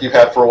monarch you've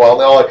had for a while.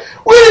 And they're all like,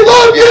 we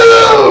love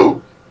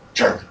you.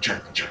 German,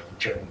 German, German,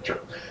 German,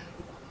 German.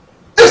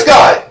 This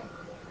guy,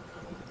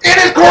 in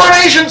his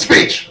coronation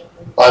speech,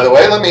 by the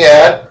way, let me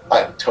add,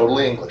 I'm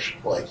totally English,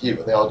 like you.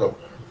 And they all go,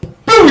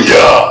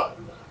 booyah!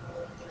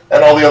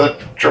 And all the other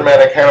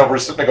Germanic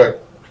Hanovers sitting there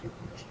going,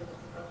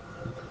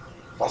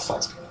 that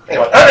sounds good.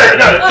 Anyway,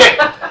 okay.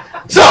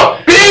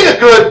 So, being a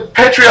good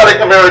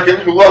patriotic American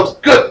who loves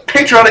good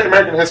patriotic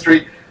American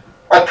history,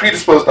 I'm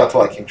predisposed not to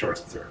like King George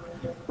III,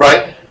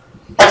 right?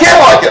 I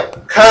can't like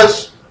him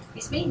because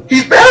He's mean.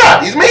 he's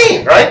bad, he's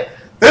mean, right?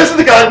 This is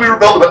the guy we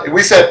rebelled about.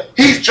 We said,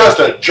 he's just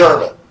a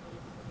German,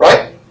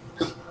 right?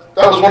 Because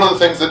that was one of the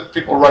things that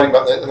people were writing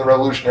about in the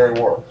Revolutionary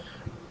War.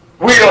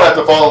 We don't have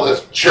to follow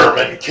this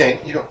German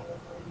king. You go,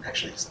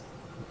 actually, he's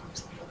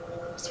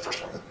the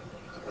first one that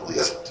really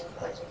isn't,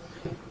 right?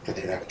 He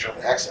didn't have a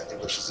German accent.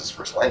 English is his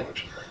first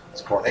language.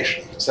 His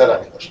coronation, he even said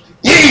I'm English.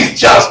 He's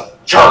just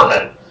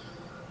German.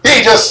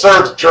 He just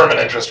serves German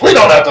interests. We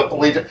don't have to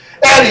believe it.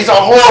 And he's a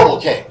horrible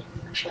king.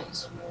 Actually,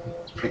 he's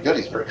pretty good.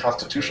 He's very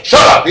constitutional.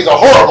 Shut up! He's a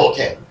horrible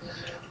king.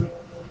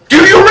 Do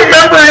you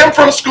remember him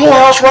from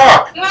Schoolhouse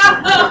Rock?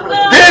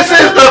 This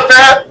is the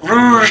fat,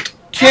 rouged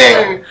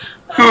king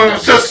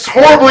who's just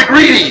horribly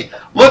greedy,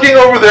 looking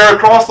over there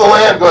across the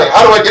land going,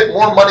 how do I get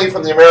more money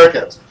from the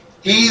Americans?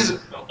 He's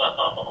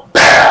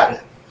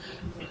bad.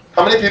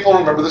 How many people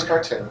remember this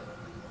cartoon?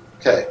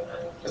 Okay.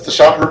 It's the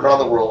shot heard around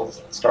the world. It's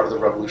the start of the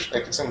revolution.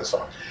 They can sing the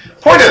song.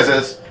 Point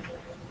is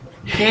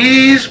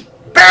he's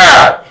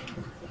bad.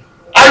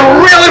 I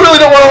really, really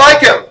don't want to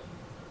like him.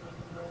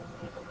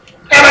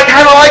 And I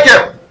kind of like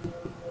him.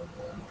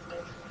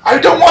 I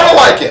don't want to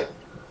like him.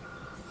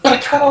 But I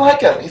kind of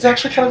like him. He's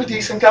actually kind of a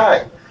decent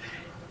guy.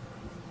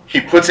 He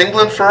puts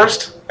England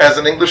first as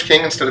an English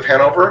king instead of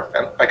Hanover,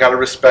 and I got to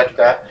respect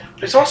that.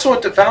 But he's also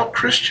a devout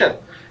Christian.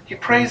 He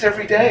prays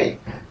every day.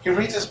 He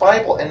reads his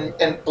Bible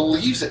and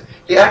believes it.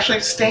 He actually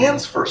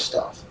stands for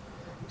stuff.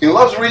 He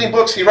loves reading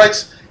books. He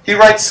writes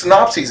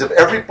synopses of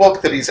every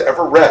book that he's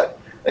ever read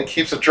and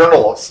keeps a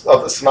journal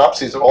of the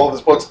synopses of all of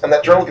his books, and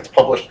that journal gets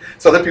published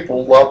so that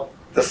people love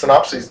the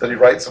synopses that he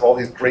writes of all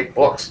these great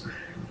books.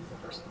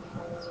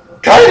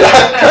 Kinda,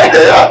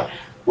 yeah.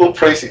 Little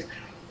Tracy.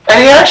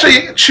 And he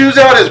actually chews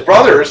out his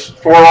brothers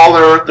for all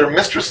their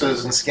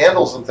mistresses and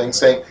scandals and things,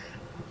 saying,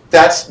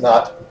 that's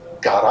not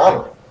God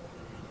honoring.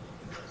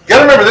 You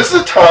gotta remember, this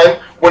is a time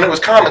when it was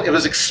common, it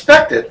was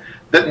expected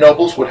that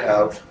nobles would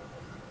have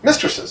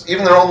mistresses,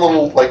 even their own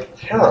little, like,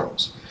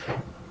 harems.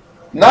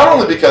 Not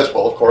only because,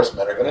 well, of course,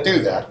 men are going to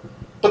do that,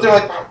 but they're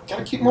like, oh,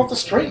 gotta keep them off the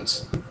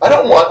streets. I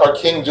don't want our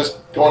king just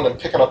going and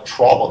picking up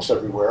trollops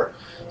everywhere.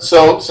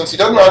 So, since he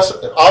doesn't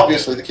know,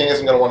 obviously the king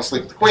isn't going to want to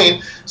sleep with the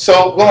queen,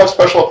 so we'll have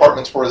special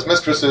apartments for his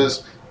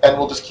mistresses, and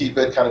we'll just keep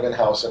it kind of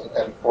in-house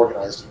and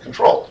organized and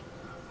controlled.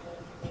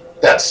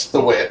 That's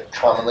the way it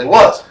commonly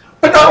was.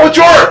 But not with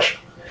George.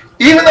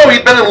 Even though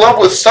he'd been in love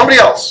with somebody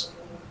else,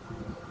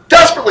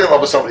 desperately in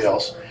love with somebody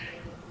else,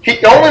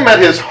 he only met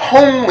his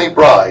homely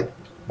bride,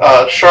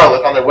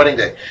 Charlotte, on their wedding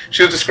day.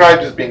 She was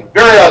described as being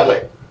very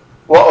ugly,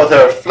 what with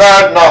her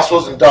flared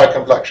nostrils and dark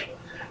complexion.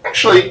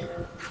 Actually,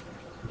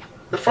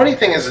 the funny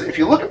thing is, if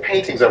you look at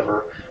paintings of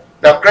her,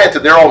 now granted,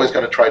 they're always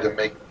going to try to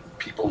make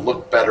people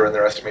look better in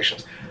their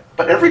estimations,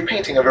 but every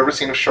painting I've ever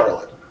seen of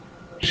Charlotte,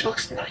 she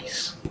looks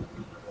nice.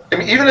 I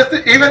mean, even as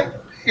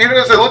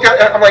I look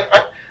at it, I'm like,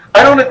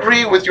 I don't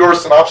agree with your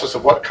synopsis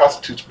of what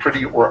constitutes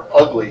pretty or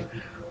ugly,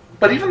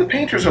 but even the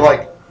painters are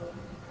like,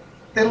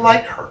 they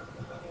like her.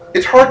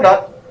 It's hard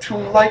not to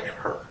like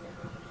her.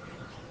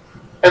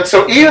 And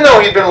so even though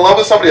he'd been in love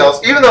with somebody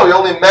else, even though he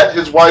only met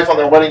his wife on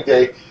their wedding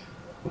day,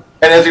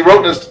 and as he wrote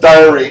in his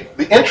diary,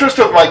 the interest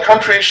of my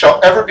country shall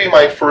ever be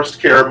my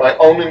first care, my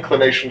own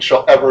inclination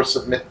shall ever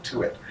submit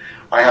to it.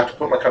 I have to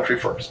put my country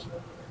first.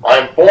 I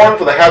am born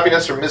for the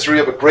happiness or misery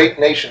of a great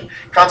nation.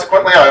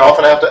 Consequently, I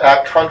often have to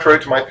act contrary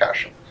to my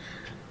passion.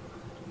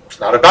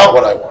 It's not about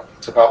what I want.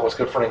 It's about what's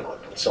good for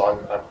England. And so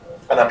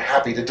I'm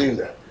happy to do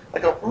that. I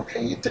go,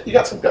 okay, you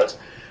got some guts.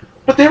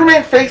 But they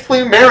remained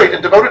faithfully married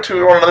and devoted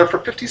to one another for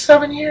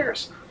 57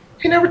 years.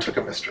 He never took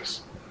a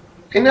mistress.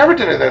 He never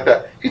did anything like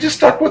that. He just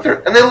stuck with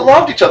her. And they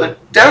loved each other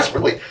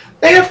desperately.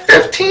 They had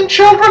 15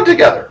 children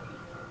together.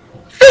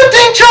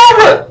 15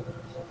 children!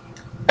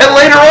 And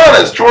later on,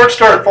 as George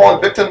started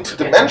falling victim to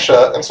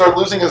dementia and started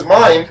losing his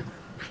mind,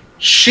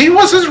 she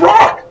was his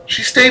rock.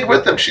 She stayed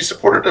with him. She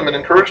supported him and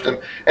encouraged him.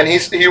 And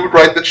he would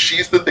write that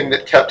she's the thing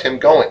that kept him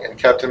going and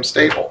kept him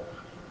stable.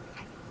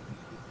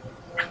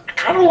 I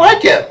kind of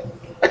like him.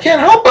 I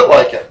can't help but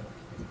like him.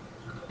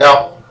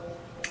 Now,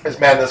 his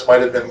madness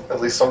might have been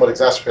at least somewhat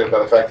exacerbated by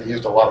the fact that he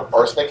used a lot of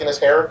arsenic in his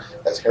hair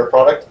as hair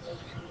product,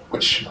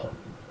 which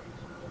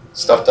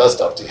stuff does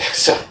stuff to you.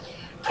 So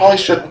probably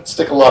shouldn't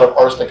stick a lot of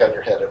arsenic on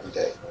your head every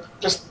day.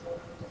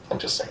 I'm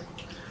just saying.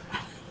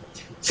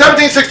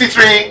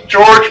 1763,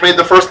 George made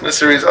the first in a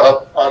series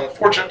of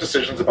unfortunate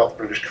decisions about the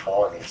British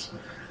colonies.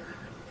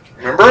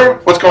 Remember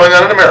what's going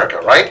on in America,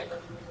 right?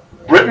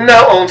 Britain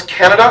now owns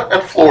Canada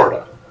and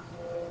Florida.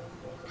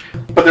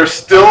 But there's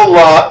still a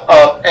lot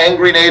of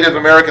angry Native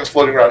Americans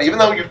floating around. Even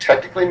though you've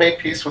technically made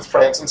peace with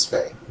France and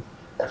Spain,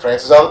 and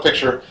France is out of the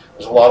picture,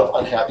 there's a lot of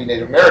unhappy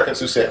Native Americans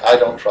who say, I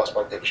don't trust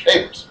my British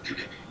neighbors.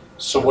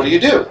 So what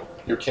do?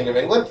 You're King of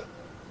England?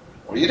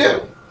 What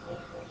do?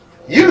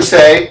 You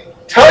say,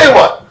 tell you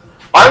what,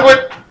 I'm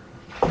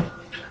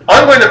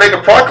going to make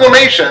a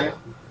proclamation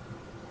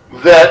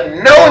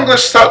that no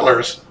English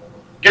settlers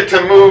get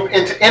to move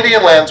into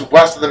Indian lands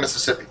west of the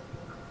Mississippi.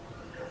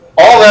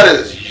 All that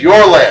is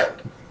your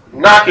land.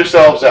 Knock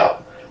yourselves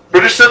out.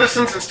 British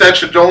citizens instead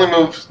should only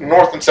move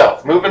north and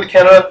south. Move into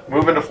Canada,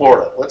 move into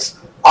Florida. Let's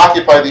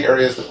occupy the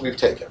areas that we've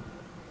taken.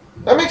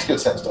 That makes good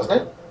sense,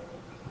 doesn't it?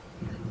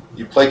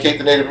 You placate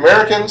the Native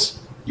Americans,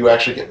 you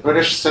actually get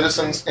British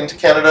citizens into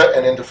Canada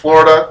and into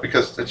Florida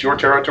because it's your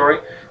territory.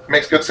 It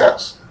makes good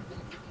sense.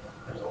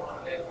 There's a lot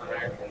of Native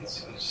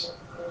Americans whose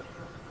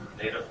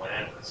native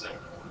land is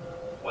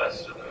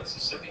west of the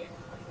Mississippi.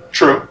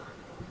 True.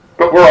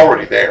 But we're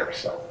already there,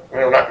 so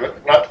we're not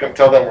going to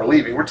tell them we're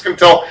leaving. We're just going to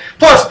tell...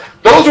 Plus,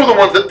 those are the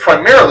ones that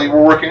primarily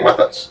were working with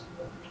us.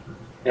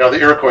 You know, the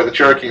Iroquois, the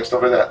Cherokee, and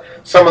stuff like that.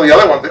 Some of the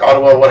other ones, the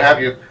Ottawa, what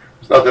have you,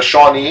 the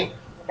Shawnee,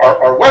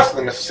 are west of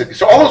the Mississippi.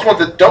 So all those ones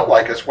that don't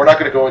like us, we're not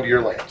going to go into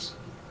your lands.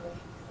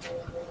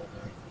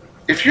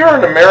 If you're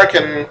an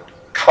American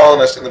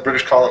colonist in the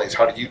British colonies,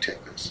 how do you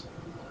take this?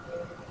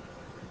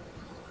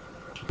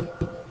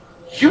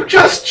 You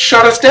just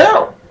shut us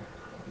down.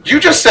 You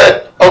just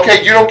said,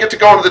 okay, you don't get to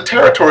go into the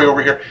territory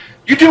over here.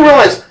 You do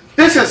realize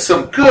this is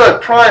some good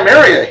prime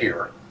area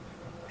here.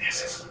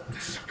 This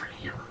is over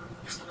here.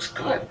 This looks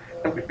good.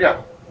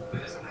 Yeah.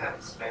 But isn't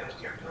that Spanish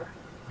territory?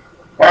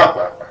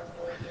 Wow.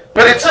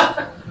 But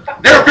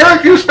there are very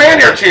few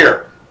Spaniards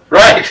here,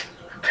 right?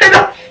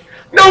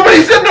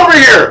 Nobody's sitting over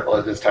here. Well,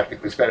 it is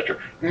technically Spanish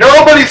territory.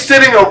 Nobody's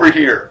sitting over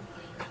here.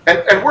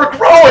 And we're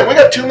growing. We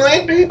got 2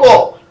 million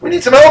people. We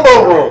need some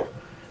elbow room.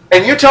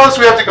 And you tell us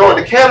we have to go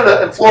into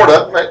Canada and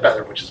Florida,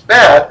 neither of which is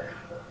bad,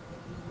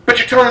 but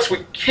you're telling us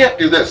we can't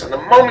do this. And the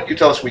moment you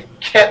tell us we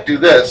can't do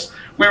this,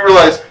 we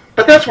realize,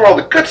 but that's where all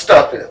the good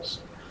stuff is.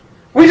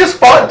 We just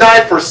fought and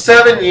died for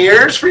 7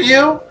 years for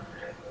you,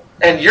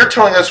 and you're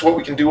telling us what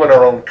we can do on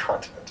our own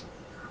continent.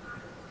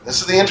 This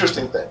is the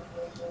interesting thing.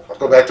 I'll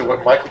go back to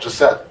what Michael just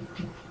said.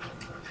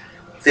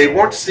 They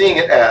weren't seeing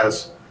it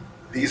as,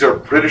 these are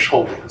British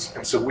holdings,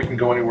 and so we can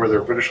go anywhere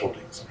they're British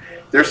holdings.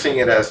 They're seeing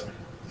it as,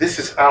 this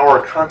is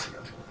our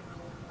continent.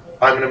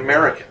 I'm an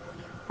American.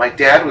 My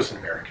dad was an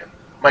American.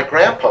 My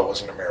grandpa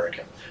was an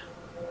American.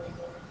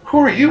 Who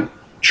are you,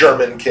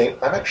 German king?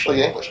 I'm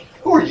actually English.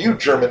 Who are you,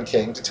 German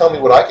king, to tell me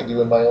what I can do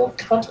in my own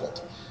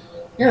continent?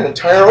 You're an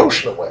entire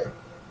ocean away.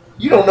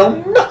 You don't know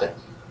nothing.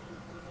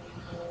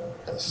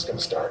 And this is going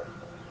to start.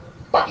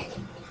 Bye.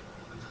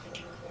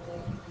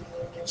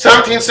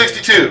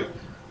 1762.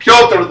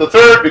 Pyotr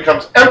III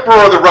becomes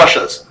Emperor of the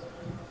Russias.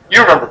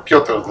 You remember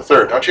Pyotr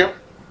III, don't you?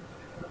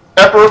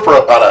 Emperor for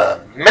about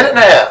a minute and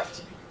a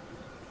half.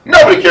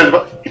 Nobody cares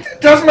about... He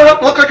does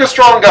not look like a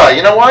strong guy.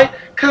 You know why?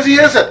 Because he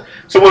isn't.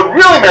 So what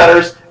really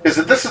matters is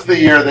that this is the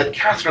year that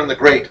Catherine the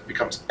Great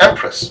becomes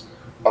Empress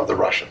of the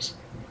Russians.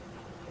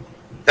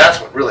 That's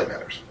what really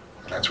matters.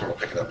 And that's where we'll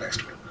pick it up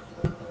next week.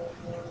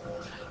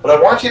 But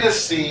I want you to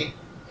see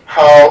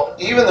how,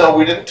 even though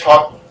we didn't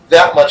talk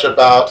that much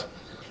about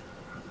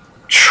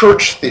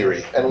church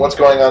theory and what's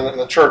going on in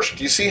the church,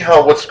 do you see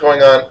how what's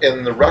going on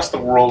in the rest of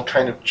the world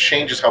kind of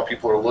changes how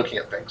people are looking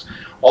at things?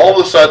 All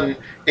of a sudden,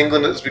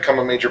 England has become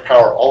a major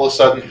power. All of a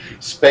sudden,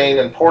 Spain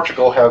and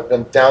Portugal have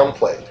been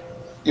downplayed.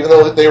 Even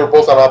though they were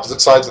both on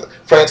opposite sides of it,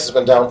 France has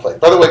been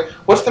downplayed. By the way,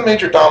 what's the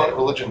major dominant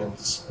religion in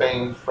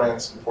Spain,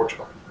 France, and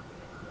Portugal?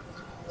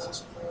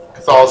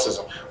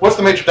 Catholicism. What's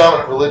the major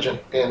dominant religion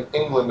in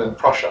England and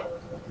Prussia?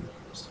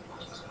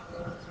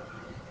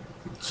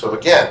 So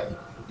again,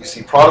 you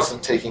see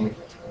Protestant taking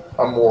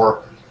a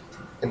more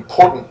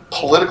important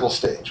political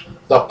stage.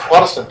 The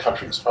Protestant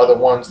countries are the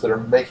ones that are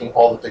making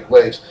all the big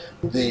waves.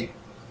 The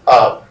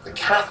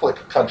Catholic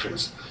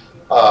countries,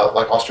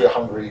 like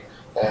Austria-Hungary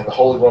and the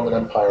Holy Roman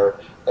Empire,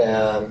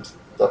 and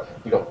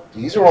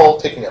these are all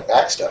taking a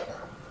back step now.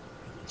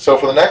 So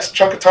for the next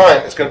chunk of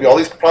time, it's going to be all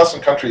these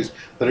Protestant countries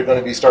that are going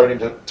to be starting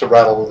to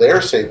rattle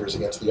their sabers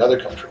against the other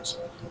countries.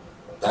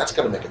 That's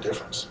going to make a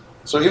difference.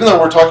 So even though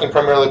we're talking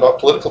primarily about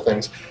political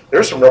things,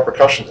 there's some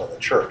repercussions on the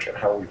church and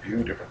how we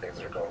view different things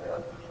that are going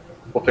on.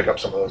 We'll pick up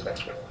some of those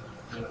next week.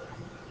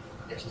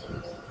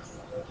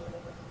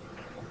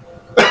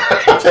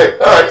 Okay,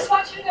 all I right. just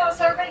want you to know,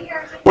 so everybody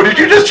here. Well, did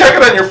you just check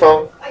it on your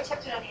phone? I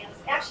checked it on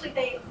Amazon. Actually,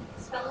 they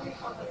spelled it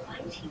on the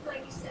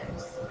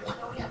 1996, which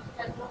no one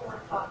had no one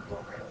thought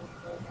over it,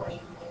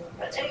 unfortunately.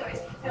 But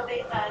anyways, no,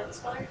 they the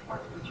spelling reform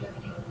in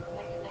Germany,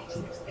 like in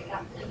 96, they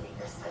got the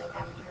legal set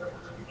after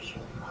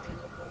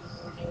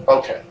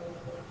Okay.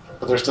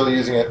 But they're still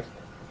using it?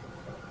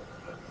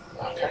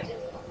 Okay.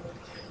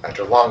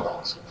 After long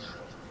balls.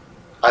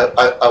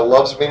 I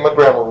love being my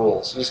grammar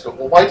rules. You just go,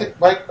 well, why?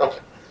 Okay.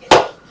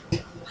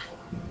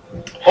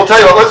 I'll tell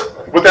you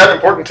what, with that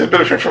important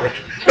tidbit of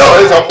information. No,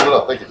 it is helpful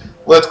enough. Thank you.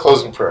 Let's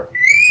close in prayer.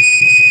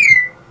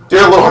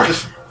 Dear Lord,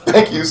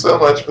 thank you so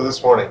much for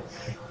this morning.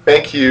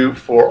 Thank you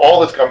for all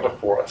that's come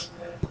before us.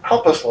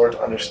 Help us, Lord,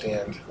 to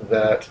understand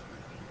that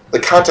the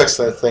context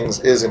of things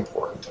is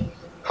important.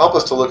 Help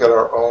us to look at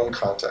our own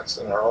context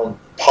and our own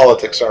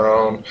politics, our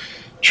own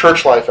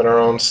church life in our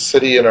own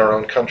city and our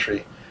own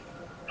country.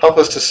 Help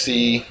us to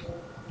see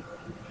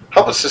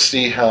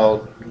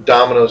how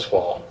dominoes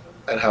fall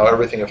and how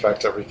everything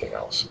affects everything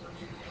else.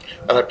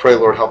 And I pray,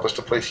 Lord, help us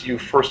to place you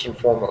first and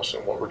foremost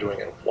in what we're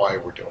doing and why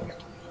we're doing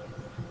it.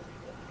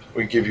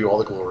 We give you all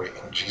the glory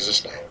in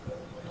Jesus' name.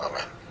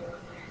 Amen.